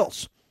making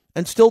deals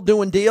and still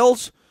doing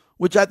deals,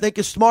 which I think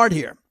is smart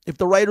here. If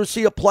the Raiders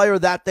see a player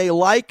that they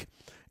like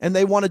and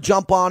they want to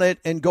jump on it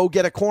and go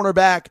get a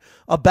cornerback,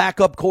 a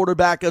backup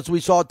quarterback, as we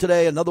saw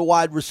today, another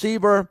wide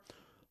receiver,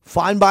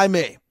 fine by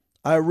me.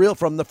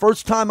 From the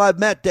first time I've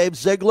met Dave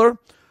Ziegler,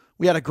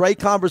 we had a great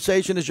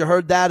conversation. As you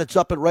heard that, it's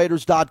up at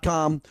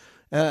Raiders.com.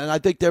 And I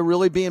think they're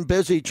really being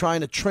busy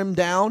trying to trim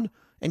down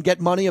and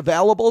get money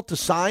available to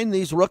sign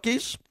these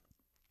rookies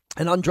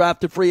and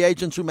undrafted free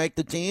agents who make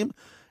the team,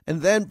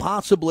 and then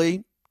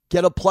possibly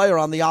get a player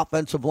on the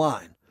offensive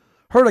line.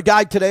 Heard a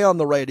guy today on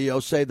the radio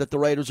say that the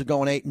Raiders are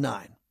going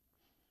 8-9.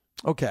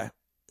 Okay,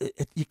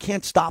 you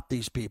can't stop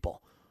these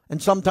people.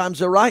 And sometimes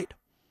they're right.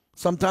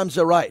 Sometimes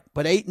they're right.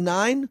 But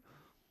 8-9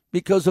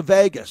 because of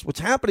Vegas. What's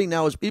happening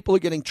now is people are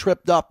getting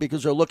tripped up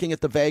because they're looking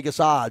at the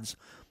Vegas odds,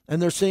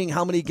 and they're seeing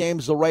how many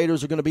games the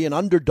Raiders are going to be an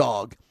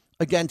underdog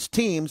against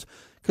teams,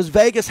 because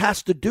Vegas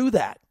has to do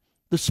that.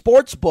 The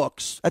sports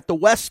books at the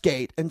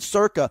Westgate and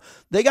Circa,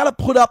 they got to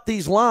put up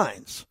these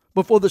lines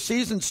before the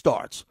season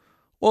starts.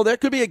 Well, there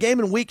could be a game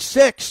in week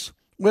 6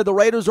 where the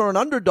Raiders are an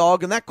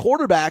underdog and that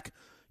quarterback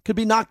could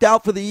be knocked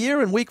out for the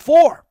year in week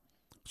 4.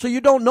 So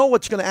you don't know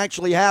what's going to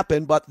actually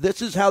happen, but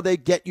this is how they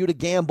get you to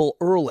gamble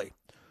early.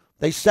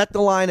 They set the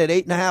line at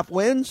 8.5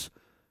 wins.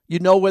 You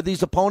know where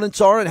these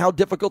opponents are and how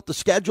difficult the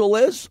schedule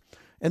is,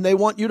 and they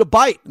want you to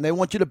bite, and they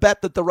want you to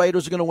bet that the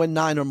Raiders are going to win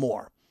 9 or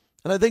more.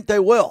 And I think they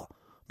will.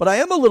 But I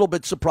am a little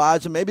bit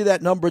surprised, and maybe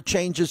that number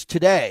changes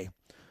today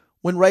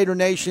when Raider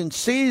Nation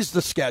sees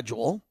the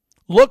schedule,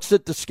 looks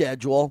at the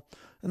schedule,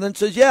 and then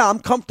says, yeah, I'm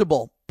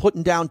comfortable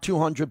putting down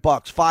 $200,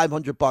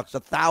 $500,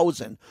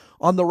 $1,000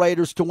 on the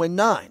Raiders to win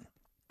 9.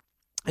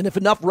 And if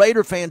enough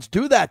Raider fans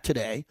do that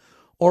today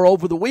or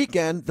over the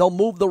weekend, they'll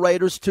move the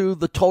Raiders to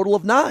the total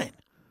of 9.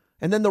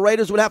 And then the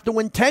Raiders would have to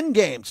win 10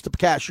 games to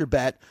cash your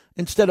bet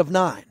instead of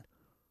 9.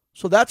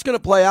 So that's going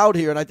to play out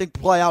here, and I think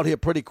play out here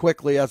pretty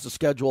quickly as the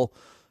schedule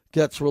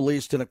gets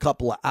released in a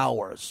couple of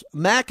hours.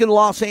 Mac in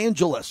Los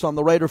Angeles on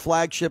the Raider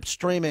flagship,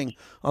 streaming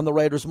on the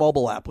Raiders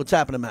mobile app. What's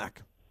happening,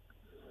 Mac?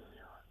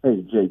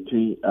 Hey,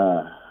 JT.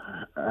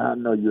 I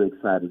know you're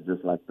excited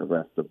just like the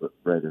rest of the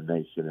Raider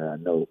Nation, and I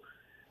know,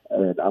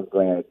 and I'm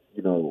glad,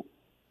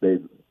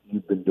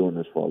 you've been doing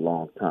this for a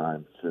long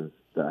time, since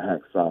the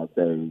Hacksaw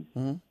days.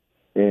 Mm-hmm.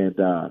 And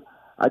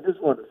I just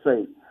want to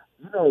say,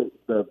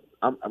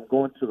 I'm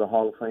going to the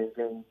Hall of Fame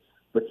game,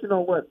 but you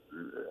know what,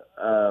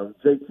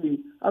 JT,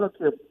 I don't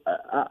care.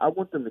 I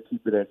want them to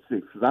keep it at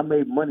 6 because I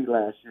made money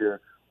last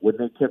year when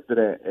they kept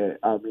it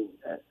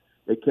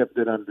they kept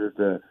it under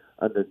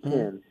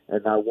 10,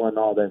 and I won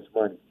all that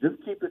money.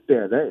 Just keep it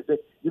there.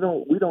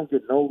 We don't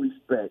get no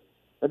respect,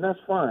 and that's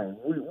fine.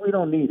 We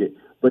don't need it.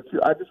 But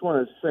I just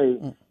want to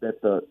say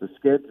that the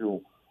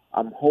schedule,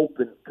 I'm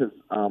hoping, because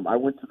I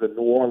went to the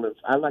New Orleans.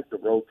 I like the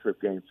road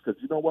trip games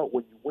because you know what?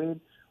 When you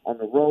win on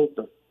the road,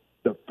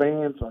 the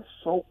fans are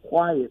so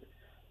quiet.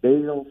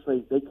 They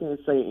can't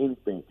say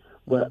anything.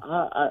 But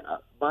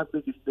my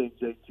biggest thing,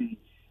 JT,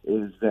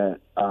 is that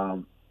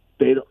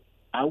they don't.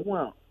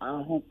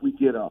 I hope we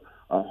get a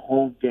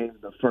home game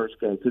the first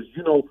game because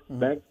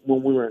back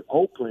when we were in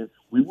Oakland,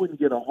 we wouldn't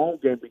get a home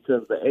game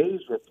because the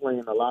A's were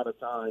playing a lot of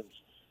times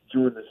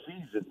during the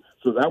season.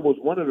 So that was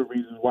one of the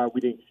reasons why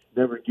we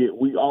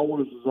we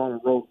always was on the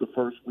road the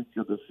first week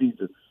of the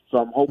season. So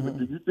I'm hoping.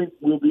 Do you think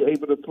we'll be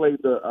able to play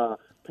the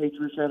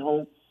Patriots at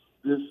home?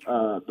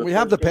 We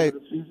have the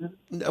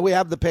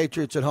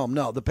Patriots at home.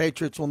 No, the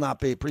Patriots will not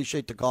be.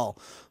 Appreciate the call.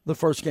 The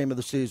first game of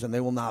the season, they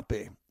will not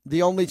be.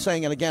 The only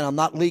thing, and again, I'm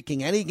not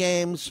leaking any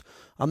games.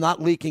 I'm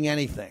not leaking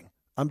anything.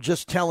 I'm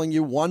just telling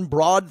you one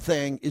broad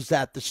thing is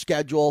that the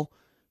schedule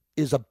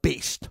is a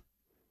beast.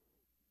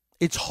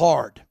 It's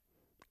hard.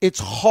 It's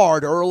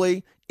hard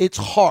early. It's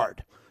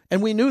hard.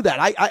 And we knew that.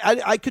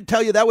 I could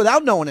tell you that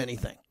without knowing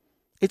anything.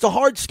 It's a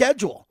hard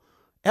schedule.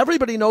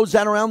 Everybody knows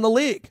that around the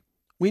league.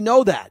 We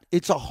know that.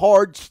 It's a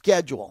hard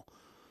schedule.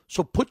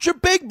 So put your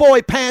big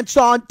boy pants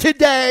on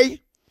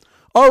today.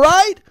 All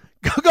right?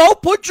 Go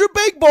put your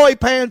big boy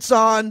pants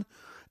on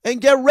and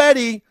get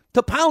ready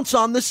to pounce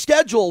on the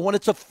schedule when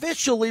it's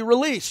officially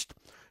released.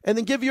 And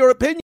then give your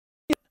opinion.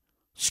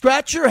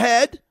 Scratch your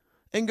head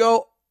and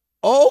go,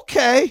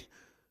 okay,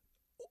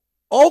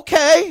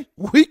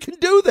 we can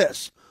do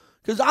this.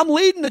 Because I'm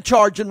leading the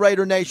charge in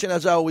Raider Nation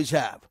as I always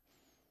have.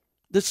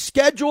 The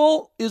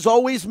schedule is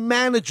always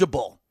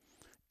manageable.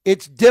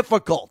 It's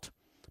difficult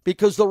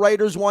because the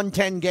Raiders won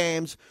 10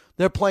 games.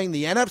 They're playing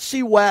the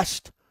NFC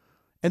West,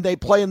 and they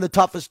play in the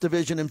toughest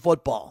division in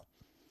football.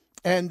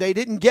 And they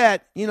didn't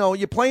get,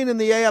 you're playing in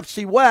the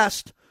AFC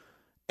West,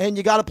 and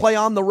you got to play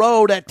on the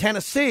road at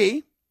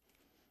Tennessee.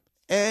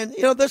 And,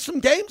 there's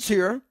some games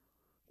here.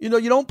 You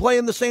don't play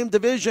in the same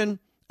division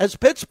as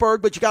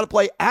Pittsburgh, but you got to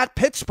play at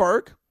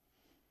Pittsburgh.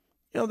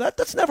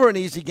 That's never an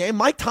easy game.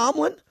 Mike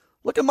Tomlin,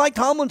 look at Mike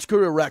Tomlin's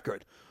career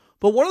record.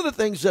 But one of the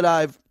things that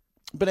I've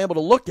been able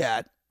to look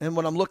at, and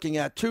what I'm looking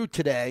at too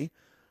today,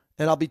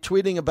 and I'll be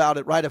tweeting about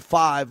it right at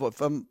 5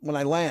 when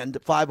I land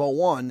at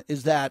 5:01,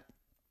 is that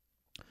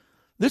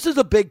this is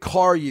a big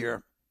car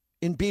year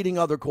in beating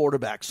other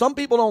quarterbacks. Some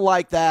people don't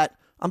like that.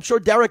 I'm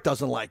sure Derek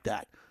doesn't like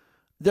that.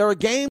 There are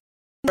games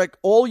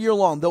all year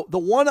long. The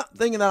one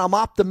thing that I'm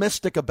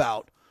optimistic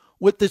about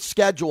with this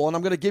schedule, and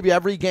I'm going to give you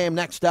every game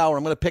next hour.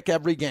 I'm going to pick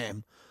every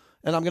game,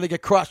 and I'm going to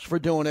get crushed for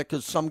doing it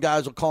because some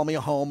guys will call me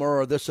a homer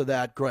or this or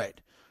that.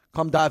 Great.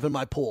 Come dive in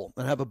my pool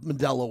and have a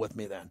Modelo with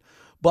me then.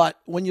 But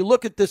when you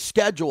look at this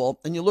schedule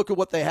and you look at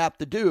what they have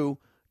to do,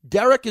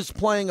 Derek is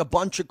playing a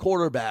bunch of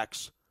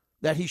quarterbacks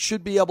that he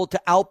should be able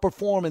to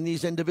outperform in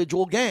these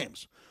individual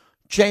games.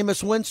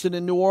 Jameis Winston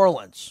in New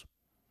Orleans.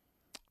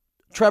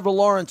 Trevor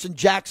Lawrence in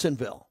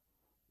Jacksonville.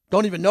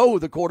 Don't even know who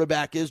the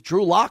quarterback is.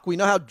 Drew Lock. We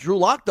know how Drew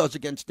Lock does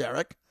against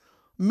Derek.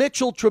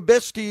 Mitchell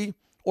Trubisky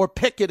or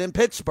Pickett in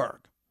Pittsburgh.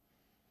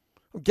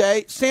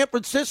 Okay, San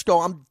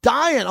Francisco, I'm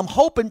dying. I'm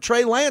hoping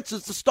Trey Lance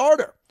is the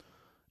starter.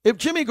 If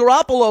Jimmy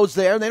Garoppolo's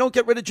there and they don't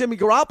get rid of Jimmy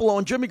Garoppolo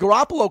and Jimmy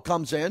Garoppolo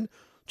comes in,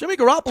 Jimmy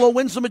Garoppolo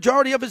wins the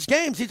majority of his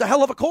games. He's a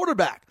hell of a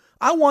quarterback.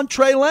 I want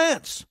Trey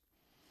Lance.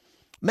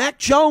 Mac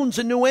Jones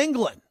in New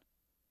England.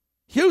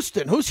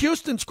 Houston. Who's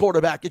Houston's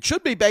quarterback? It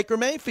should be Baker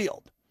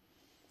Mayfield.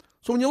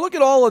 So when you look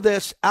at all of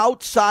this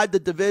outside the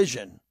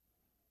division,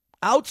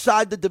 there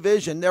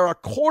are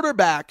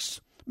quarterbacks.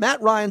 Matt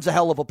Ryan's a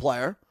hell of a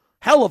player.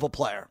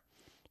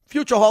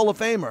 Future Hall of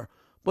Famer.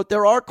 But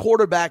there are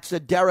quarterbacks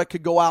that Derek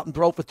could go out and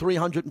throw for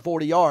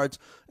 340 yards,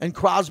 and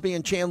Crosby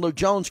and Chandler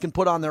Jones can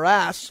put on their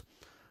ass,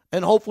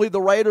 and hopefully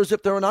the Raiders,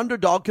 if they're an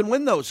underdog, can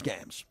win those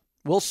games.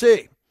 We'll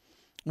see.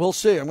 We'll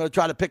see. I'm going to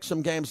try to pick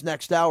some games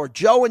next hour.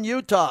 Joe in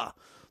Utah.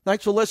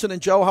 Thanks for listening,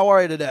 Joe. How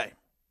are you today?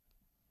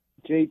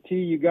 JT,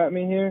 you got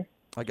me here?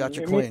 I got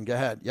you clean. Go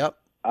ahead. Yep.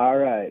 All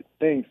right.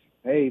 Thanks.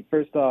 Hey,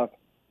 first off,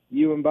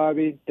 you and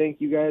Bobby, thank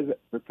you guys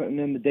for putting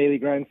in the daily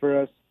grind for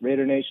us.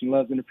 Raider Nation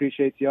loves and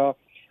appreciates y'all.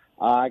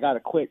 I got a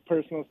quick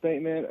personal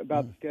statement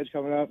about the schedule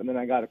coming up, and then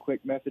I got a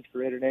quick message for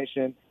Raider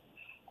Nation.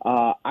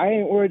 I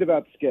ain't worried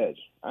about the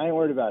schedule. I ain't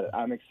worried about it.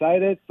 I'm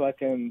excited so I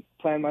can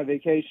plan my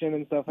vacation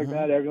and stuff like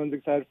that. Everyone's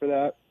excited for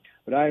that.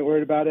 But I ain't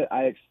worried about it.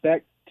 I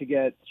expect to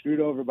get screwed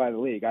over by the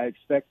league. I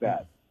expect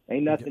that.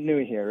 Ain't nothing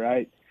new here,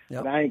 right?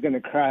 Yep. But I ain't going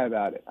to cry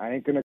about it. I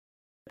ain't going to.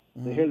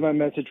 So here's my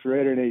message for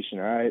Raider Nation,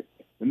 all right?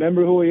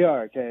 Remember who we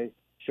are, okay?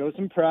 Show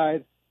some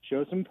pride.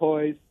 Show some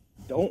poise.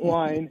 Don't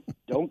whine.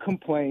 Don't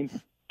complain.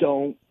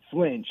 Don't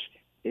flinch.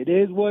 It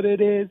is what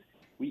it is.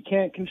 We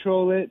can't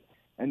control it.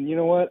 And you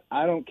know what?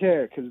 I don't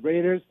care because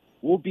Raiders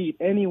will beat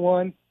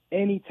anyone,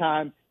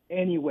 anytime,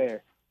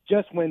 anywhere.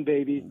 Just win,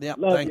 baby. Yep.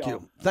 Love Thank y'all.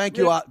 you. Thank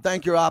you.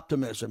 Thank your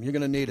optimism. You're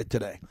going to need it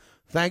today.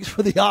 Thanks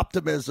for the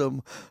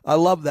optimism. I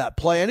love that.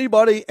 Play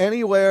anybody,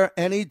 anywhere,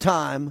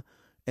 anytime,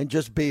 and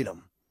just beat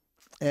them.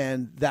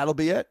 And that'll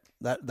be it.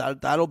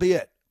 That'll be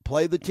it.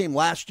 Play the team.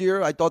 Last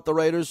year, I thought the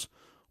Raiders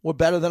were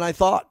better than I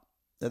thought.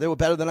 They were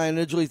better than I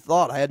initially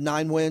thought. I had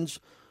 9 wins,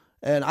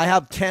 and I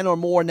have 10 or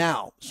more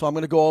now. So I'm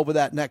going to go over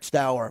that next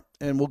hour,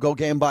 and we'll go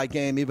game by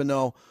game, even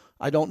though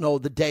I don't know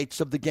the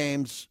dates of the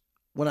games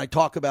when I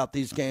talk about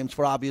these games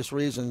for obvious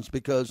reasons,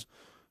 because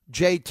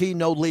JT,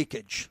 no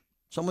leakage.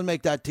 Someone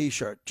make that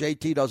T-shirt.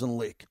 JT doesn't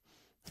leak,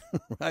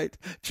 right?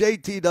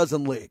 JT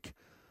doesn't leak.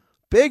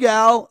 Big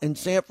Al in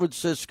San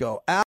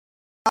Francisco. Al,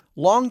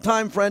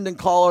 longtime friend and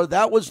caller,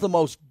 that was the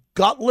most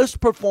gutless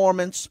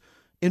performance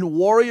in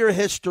Warrior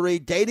history,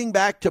 dating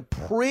back to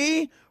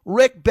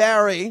pre-Rick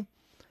Barry,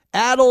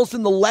 Adles,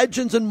 and the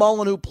legends and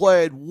Mullen who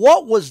played.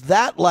 What was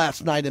that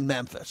last night in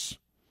Memphis?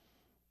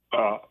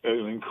 An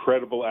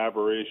incredible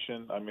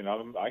aberration. I mean,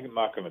 I'm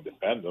not going to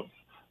defend them.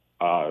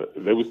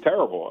 It was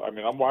terrible. I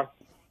mean,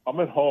 I'm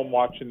at home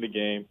watching the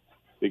game.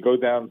 They go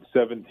down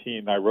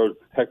 17. I wrote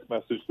a text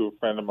message to a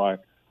friend of mine.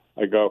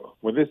 I go,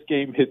 when this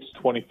game hits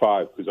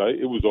 25, because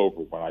it was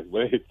over.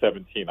 When it hit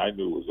 17, I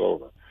knew it was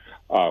over.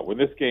 When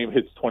this game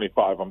hits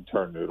 25, I'm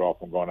turning it off.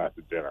 I'm going out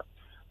to dinner.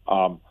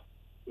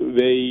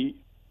 They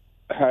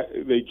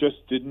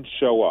just didn't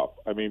show up.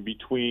 I mean,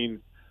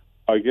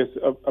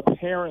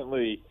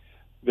 apparently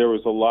there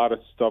was a lot of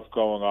stuff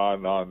going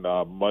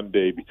on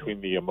Monday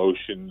between the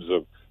emotions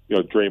of,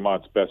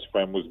 Draymond's best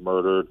friend was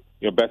murdered.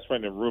 Best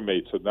friend and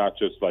roommate, so not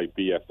just like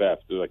BFF.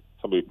 They're like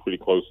somebody pretty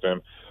close to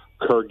him.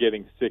 Kerr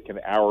getting sick an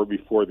hour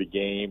before the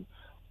game.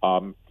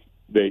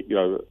 They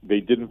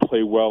didn't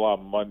play well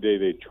on Monday.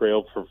 They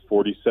trailed for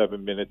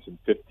 47 minutes and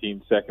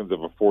 15 seconds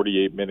of a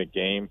 48-minute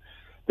game.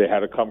 They had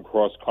to come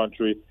cross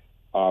country.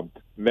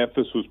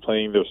 Memphis was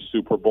playing their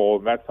Super Bowl,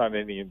 and that's not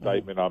any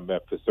indictment on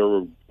Memphis.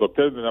 They're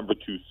the number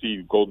 2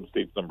 seed. Golden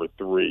State's number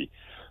 3.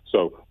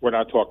 So we're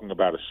not talking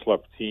about a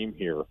schlep team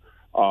here.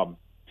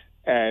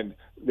 And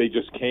they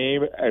just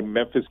came, and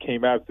Memphis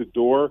came out the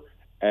door,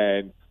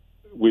 and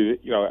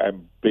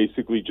and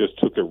basically just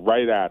took it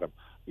right at them.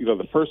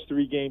 The first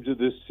 3 games of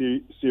this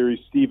series,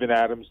 Steven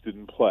Adams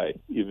didn't play.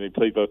 They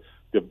played the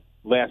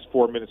last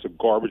 4 minutes of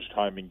garbage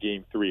time in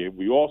Game 3, and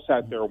we all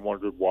sat there and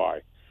wondered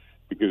why.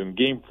 Because in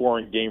Game 4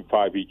 and Game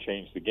 5, he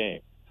changed the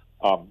game.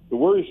 The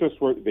Warriors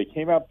they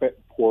came out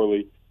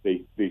poorly.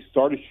 They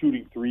started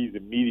shooting threes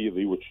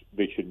immediately, which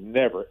they should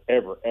never,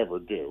 ever, ever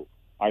do.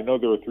 I know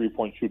they're a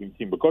 3-point shooting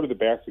team, but go to the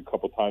basket a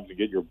couple times and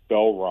get your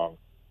bell rung.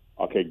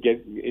 Okay,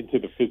 get into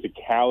the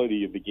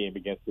physicality of the game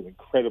against an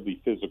incredibly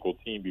physical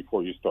team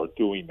before you start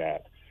doing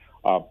that.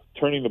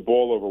 Turning the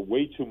ball over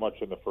way too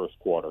much in the first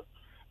quarter.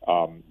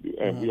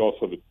 And we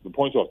also, the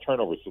points off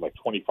turnovers was like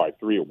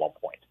 25-3 at one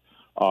point.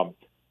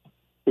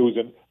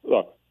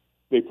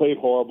 They played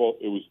horrible.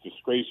 It was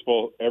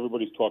disgraceful.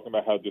 Everybody's talking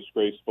about how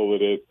disgraceful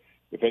it is.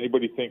 If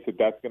anybody thinks that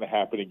that's going to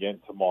happen again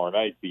tomorrow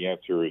night, the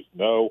answer is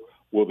no.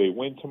 Will they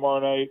win tomorrow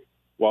night?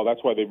 Well,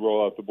 that's why they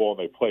roll out the ball and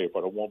they play it,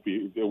 but it won't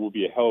be. It will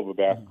be a hell of a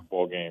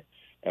basketball game,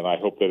 and I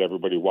hope that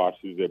everybody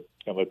watches it,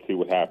 and let's see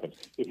what happens.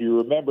 If you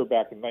remember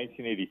back in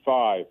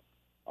 1985,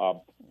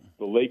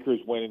 the Lakers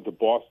went into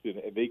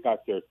Boston, and they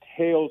got their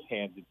tails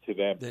handed to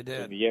them in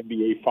the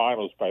NBA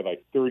Finals by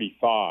like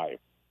 35.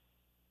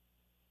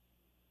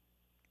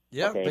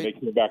 Yeah, okay, and they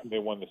came back and they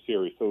won the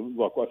series. So,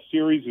 look, a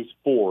series is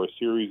 4. A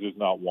series is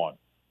not 1.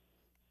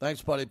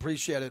 Thanks, buddy.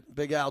 Appreciate it.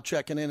 Big Al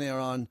checking in there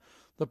on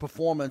the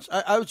performance.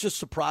 I was just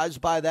surprised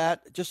by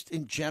that, just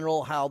in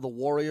general, how the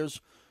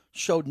Warriors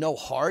showed no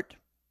heart.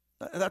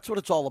 That's what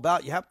it's all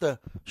about. You have to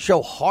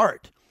show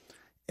heart.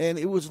 And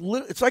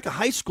it's like a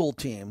high school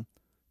team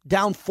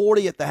down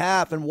 40 at the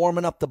half and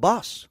warming up the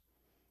bus.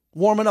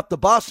 Warming up the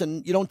bus,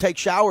 and you don't take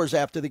showers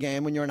after the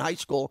game when you're in high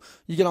school.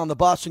 You get on the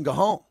bus and go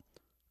home.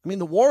 I mean,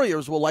 the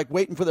Warriors were like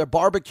waiting for their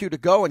barbecue to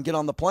go and get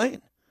on the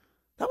plane.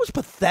 That was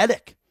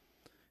pathetic.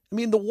 I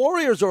mean, the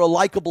Warriors are a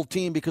likable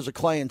team because of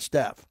Clay and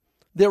Steph.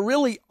 They're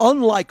really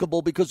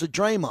unlikable because of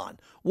Draymond.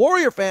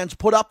 Warrior fans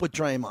put up with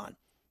Draymond.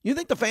 You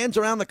think the fans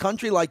around the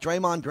country like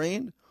Draymond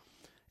Green?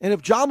 And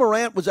if Ja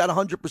Morant was at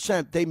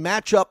 100%, they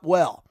match up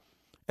well.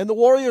 And the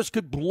Warriors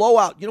could blow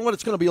out. You know what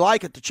it's going to be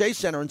like at the Chase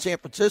Center in San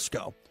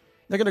Francisco?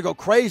 They're going to go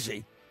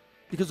crazy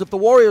because if the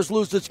Warriors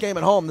lose this game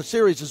at home, the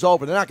series is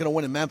over. They're not going to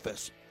win in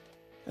Memphis.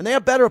 And they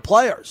have better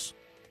players.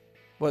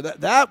 Well,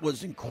 that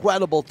was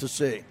incredible to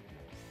see.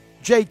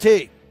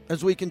 JT,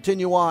 as we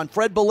continue on,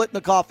 Fred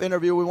Biletnikoff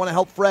interview. We want to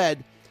help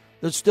Fred.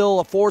 There's still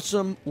a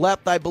foursome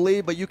left, I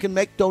believe, but you can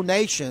make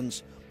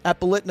donations at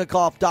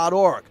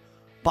biletnikoff.org.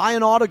 Buy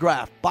an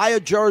autograph, buy a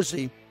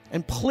jersey,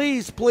 and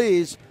please,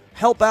 please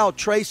help out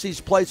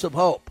Tracy's Place of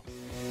Hope.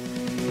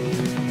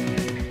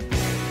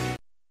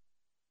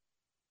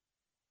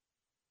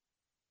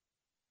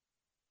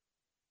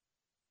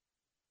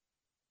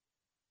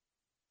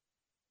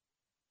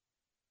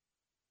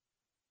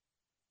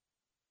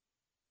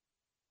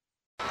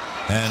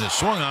 And it's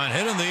swung on,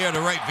 hit in the air to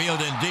right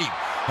field and deep.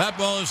 That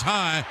ball is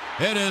high.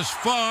 It is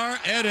far.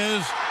 It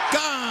is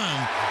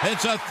gone.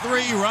 It's a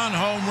 3-run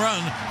home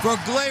run for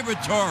Gleyber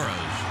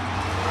Torres.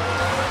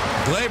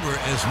 Gleyber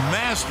is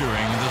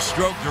mastering the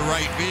stroke to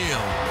right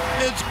field.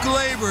 It's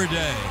Gleyber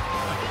Day.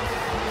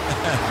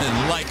 And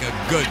like a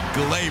good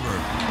Gleyber,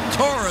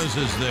 Torres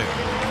is there.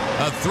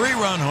 A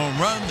 3-run home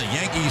run. The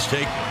Yankees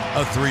take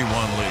a 3-1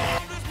 lead.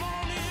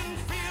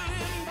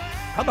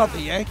 How about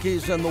the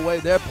Yankees and the way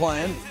they're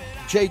playing?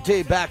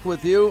 JT back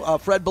with you.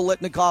 Fred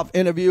Biletnikoff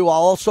interview.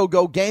 I'll also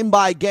go game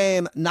by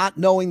game, not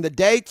knowing the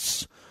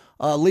dates,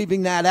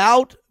 leaving that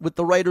out with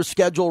the Raiders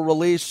schedule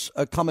release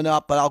coming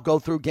up, but I'll go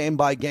through game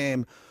by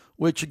game,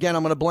 which, again,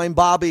 I'm going to blame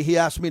Bobby. He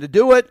asked me to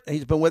do it.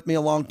 He's been with me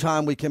a long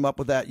time. We came up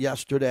with that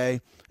yesterday.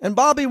 And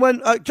Bobby,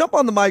 jump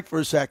on the mic for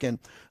a second.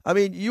 I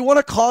mean, you want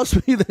to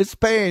cause me this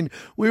pain.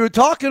 We were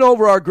talking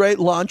over our great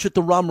lunch at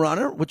the Rum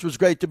Runner, which was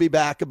great to be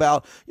back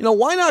about,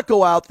 why not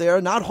go out there,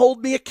 not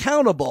hold me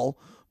accountable,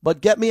 but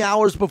get me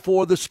hours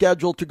before the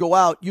schedule to go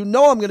out. I'm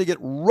going to get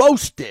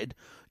roasted,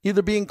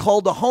 either being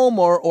called a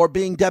homer or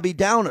being Debbie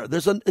Downer.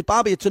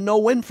 Bobby, it's a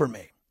no-win for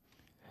me.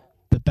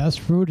 The best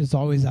fruit is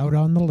always out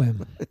on the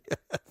limb.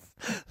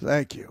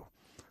 Thank you.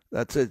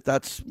 That's it.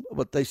 That's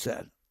what they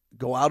said.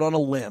 Go out on a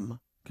limb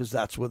because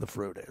that's where the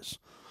fruit is.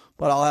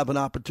 But I'll have an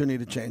opportunity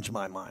to change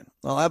my mind.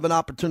 I'll have an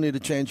opportunity to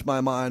change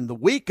my mind the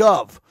week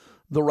of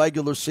the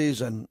regular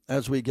season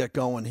as we get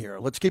going here.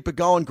 Let's keep it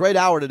going. Great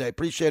hour today.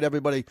 Appreciate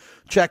everybody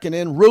checking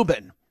in.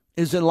 Ruben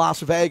is in Las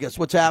Vegas.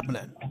 What's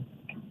happening?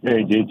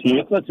 Hey, JT.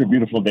 It's such a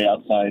beautiful day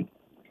outside.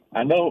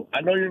 I know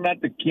you're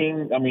not the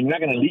king. I mean, you're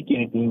not going to leak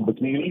anything, but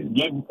can you at least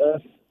give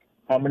us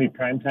how many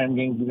primetime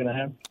games we're going to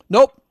have?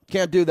 Nope.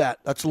 Can't do that.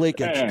 That's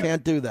leakage.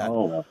 Can't do that.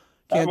 Oh.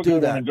 Can't do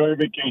that. Enjoy your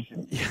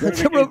vacation.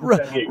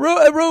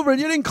 Ruben,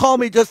 you didn't call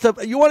me just to.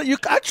 You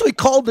actually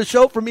called the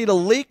show for me to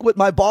leak with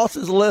my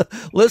bosses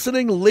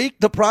listening. Leak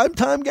the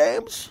primetime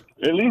games.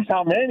 At least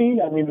how many?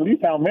 I know you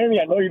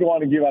don't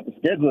want to give out the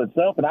schedule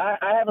itself, and I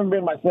haven't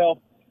been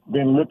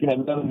looking at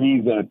none of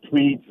these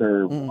tweets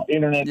or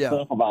internet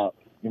stuff about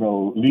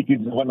leakage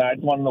and whatnot. I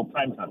just want to know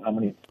primetime. How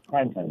many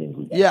primetime games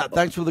we got? Yeah,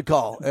 thanks for the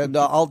call, and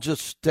I'll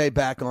just stay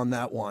back on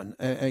that one.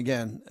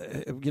 Again,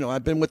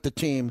 I've been with the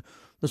team.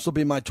 This will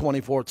be my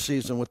 24th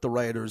season with the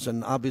Raiders,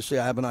 and obviously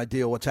I have an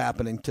idea what's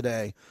happening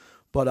today.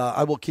 But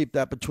I will keep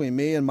that between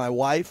me and my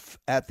wife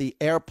at the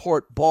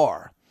airport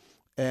bar.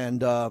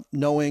 And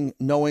knowing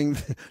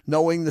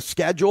the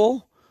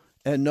schedule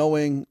and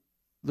knowing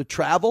the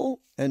travel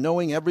and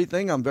knowing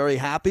everything, I'm very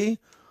happy.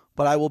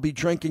 But I will be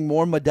drinking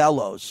more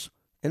Modelo's.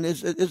 And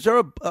is there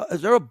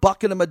a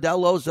bucket of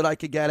Modelo's that I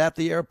could get at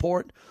the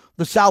airport?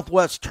 The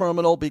Southwest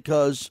Terminal,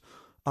 because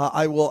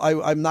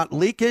I'm not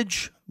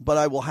leakage, but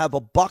I will have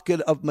a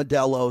bucket of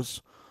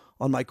Modelo's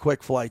on my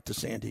quick flight to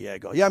San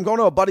Diego. Yeah, I'm going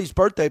to a buddy's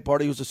birthday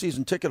party who's a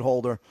season ticket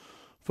holder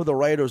for the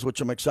Raiders, which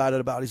I'm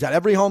excited about. He's at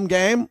every home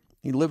game.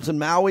 He lives in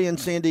Maui and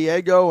San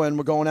Diego, and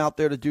we're going out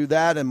there to do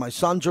that. And my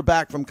sons are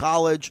back from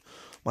college.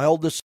 My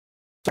oldest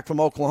back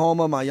from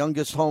Oklahoma, my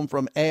youngest home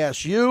from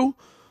ASU.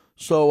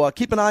 So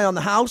keep an eye on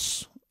the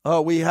house.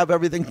 We have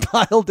everything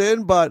dialed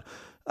in. But,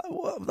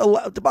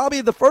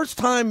 Bobby, the first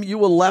time you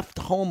were left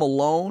home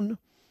alone,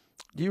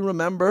 do you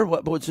remember?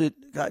 What was it?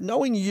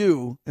 Knowing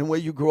you and where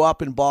you grew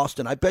up in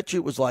Boston, I bet you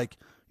it was like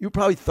you were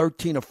probably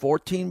 13 or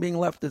 14 being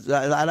left. Is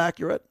that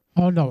accurate?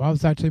 Oh, no. I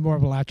was actually more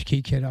of a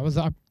latchkey kid. I was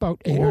about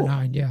 8 or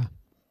 9, yeah.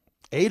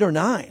 8 or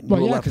 9?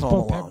 Well, yeah, because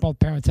both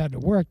parents had to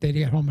work. They'd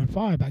get home at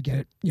 5. I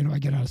get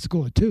out of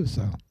school at 2,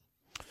 so.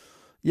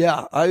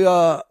 Yeah,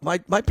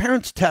 my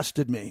parents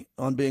tested me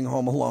on being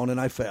home alone, and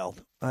I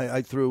failed.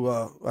 I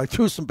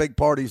threw some big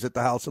parties at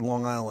the house in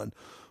Long Island.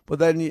 But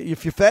then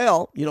if you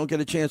fail, you don't get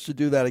a chance to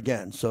do that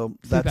again. So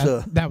that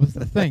was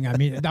the thing. I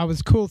mean, that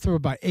was cool through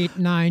about 8,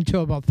 9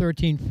 till about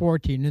 13,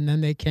 14, and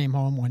then they came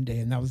home one day,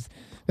 and that was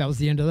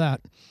the end of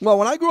that. Well,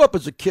 when I grew up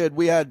as a kid,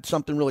 we had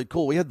something really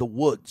cool. We had the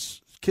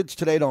woods. Kids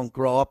today don't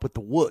grow up with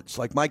the woods.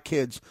 Like my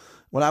kids,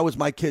 when I was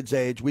my kids'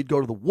 age, we'd go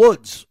to the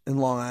woods in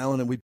Long Island,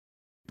 and we'd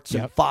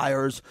set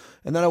fires,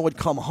 and then I would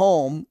come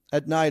home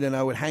at night, and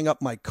I would hang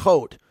up my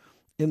coat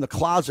in the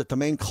closet, the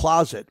main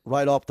closet,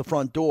 right off the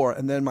front door,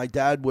 and then my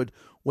dad would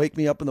wake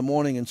me up in the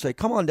morning and say,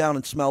 come on down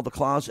and smell the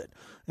closet.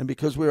 And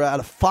because we were at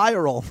a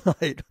fire all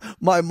night,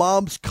 my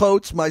mom's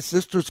coats, my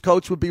sister's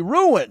coats would be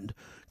ruined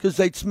because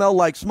they'd smell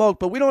like smoke.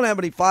 But we don't have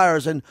any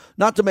fires. And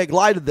not to make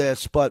light of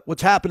this, but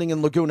what's happening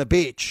in Laguna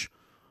Beach,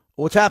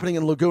 I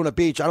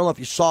don't know if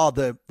you saw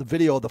the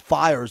video of the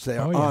fires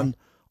there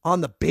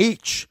on the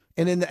beach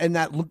and in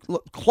that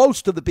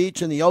close to the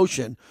beach in the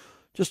ocean.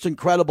 Just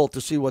incredible to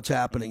see what's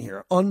happening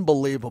here.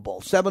 Unbelievable.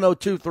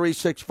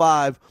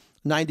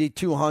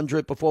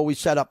 702-365-9200 before we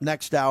set up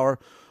next hour,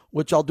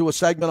 which I'll do a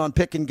segment on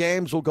picking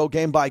games. We'll go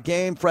game by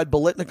game. Fred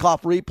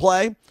Biletnikoff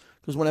replay,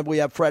 because whenever we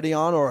have Freddie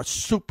on or a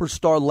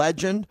superstar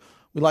legend,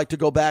 we like to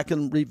go back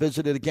and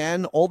revisit it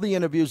again. All the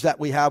interviews that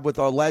we have with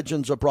our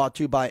legends are brought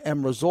to you by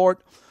M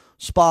Resort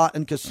Spa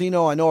and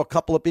Casino. I know a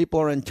couple of people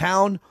are in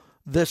town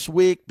this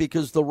week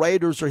because the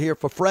Raiders are here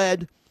for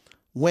Fred.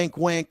 Wink,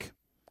 wink.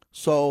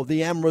 So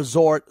the M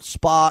Resort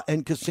Spa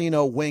and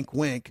Casino, wink,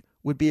 wink,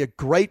 would be a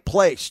great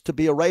place to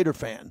be a Raider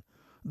fan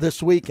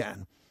this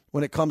weekend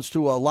when it comes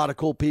to a lot of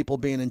cool people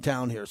being in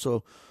town here.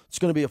 So it's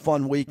going to be a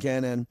fun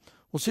weekend, and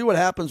we'll see what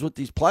happens with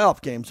these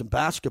playoff games in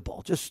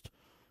basketball. There's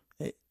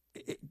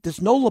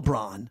no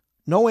LeBron,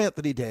 no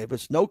Anthony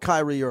Davis, no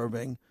Kyrie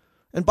Irving.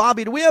 And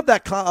Bobby, do we have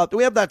that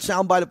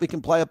soundbite if we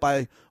can play it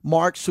by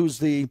Marks, who's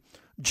the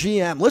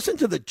GM? Listen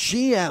to the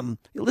GM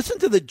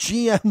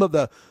of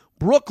the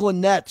Brooklyn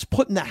Nets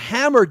putting the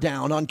hammer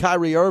down on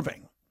Kyrie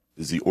Irving.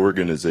 Is the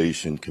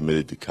organization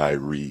committed to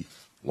Kyrie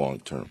long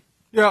term?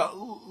 Yeah,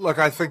 look,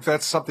 I think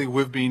that's something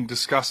we've been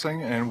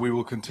discussing and we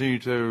will continue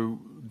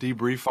to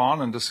debrief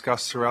on and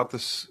discuss throughout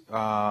this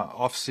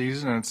off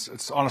season. And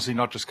it's honestly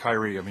not just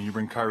Kyrie. I mean, you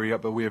bring Kyrie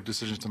up, but we have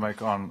decisions to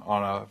make on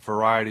a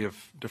variety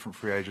of different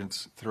free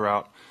agents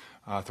throughout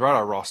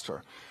our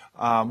roster.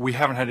 We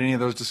haven't had any of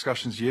those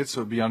discussions yet,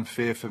 so it'd be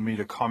unfair for me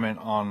to comment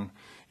on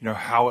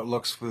how it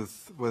looks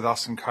with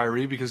us and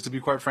Kyrie, because to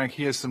be quite frank,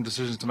 he has some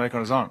decisions to make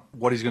on his own,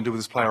 what he's going to do with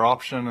his player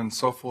option and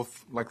so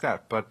forth like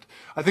that. But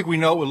I think we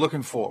know what we're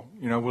looking for.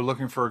 We're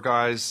looking for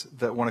guys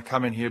that want to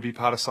come in here, be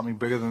part of something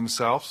bigger than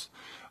themselves,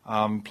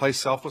 play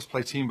selfless,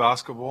 play team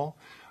basketball,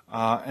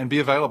 and be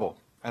available.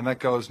 And that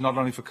goes not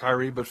only for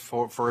Kyrie, but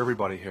for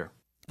everybody here.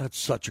 That's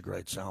such a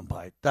great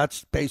soundbite.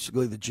 That's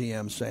basically the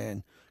GM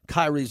saying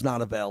Kyrie's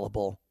not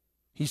available.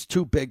 He's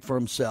too big for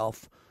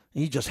himself.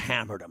 He just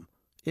hammered him.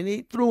 And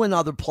he threw in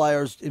other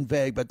players in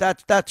vague, but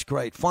that's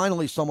great.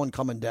 Finally, someone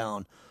coming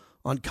down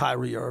on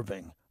Kyrie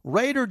Irving.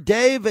 Raider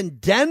Dave in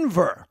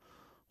Denver,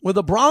 where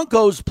the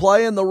Broncos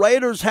play, and the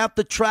Raiders have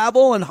to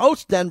travel and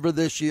host Denver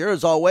this year,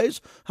 as always.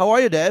 How are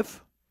you,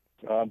 Dave?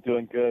 I'm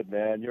doing good,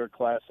 man. You're a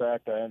class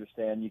act. I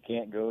understand you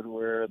can't go to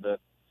where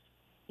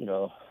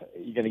you're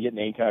going to get in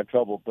any kind of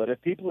trouble. But if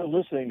people are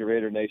listening to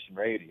Raider Nation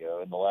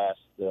Radio in the last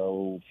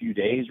few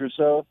days or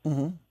so,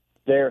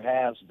 there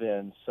has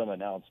been some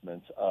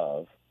announcements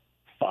of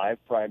 5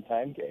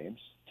 primetime games,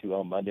 2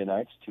 on Monday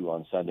nights, 2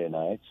 on Sunday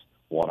nights,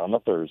 1 on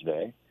a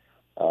Thursday.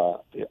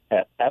 Up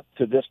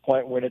to this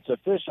point when it's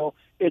official,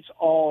 it's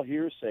all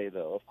hearsay,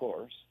 though, of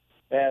course.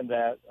 And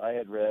that I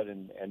had read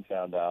and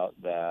found out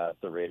that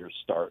the Raiders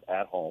start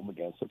at home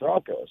against the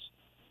Broncos.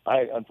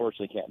 I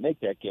unfortunately can't make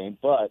that game,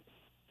 but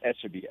that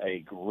should be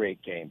a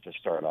great game to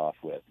start off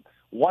with.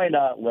 Why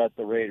not let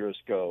the Raiders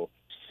go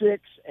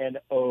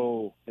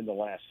 6-0 in the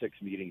last 6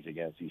 meetings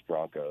against these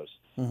Broncos?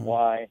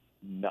 Why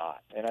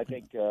not? And I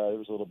think there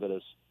was a little bit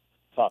of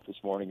talk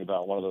this morning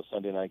about one of those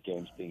Sunday night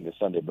games being the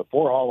Sunday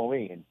before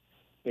Halloween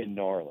in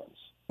New Orleans.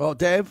 Well,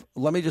 Dave,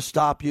 let me just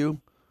stop you.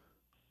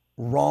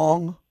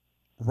 Wrong.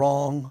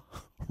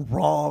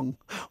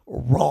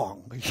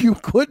 You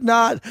could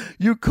not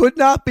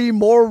be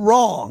more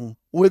wrong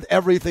with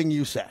everything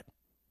you said.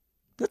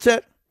 That's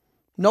it.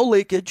 No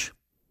leakage.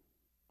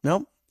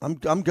 No, I'm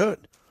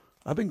good.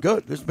 I've been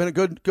good. It's been a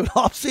good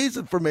off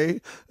season for me,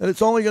 and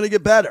it's only going to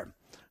get better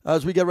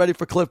as we get ready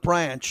for Cliff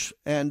Branch.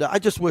 And I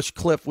just wish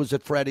Cliff was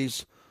at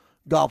Freddie's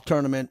golf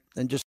tournament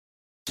and just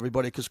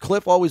everybody, because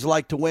Cliff always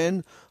liked to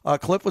win.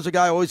 Cliff was a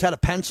guy who always had a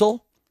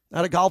pencil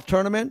at a golf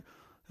tournament.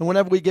 And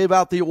whenever we gave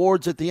out the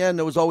awards at the end,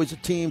 there was always a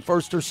team,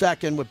 first or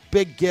second, with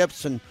big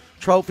gifts and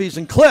trophies.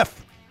 And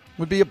Cliff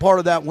would be a part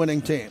of that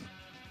winning team.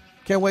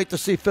 Can't wait to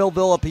see Phil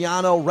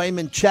Villapiano,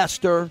 Raymond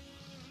Chester,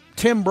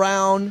 Tim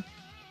Brown,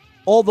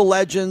 all the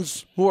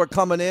legends who are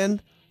coming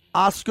in.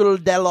 Oscar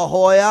De La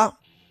Hoya.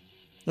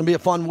 It'll be a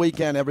fun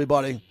weekend,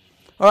 everybody.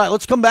 All right,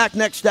 let's come back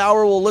next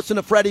hour. We'll listen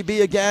to Freddie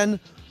B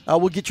again.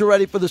 We'll get you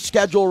ready for the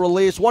schedule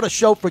release. What a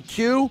show for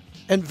Q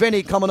and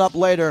Vinny coming up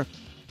later.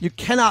 You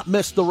cannot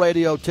miss the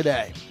radio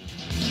today.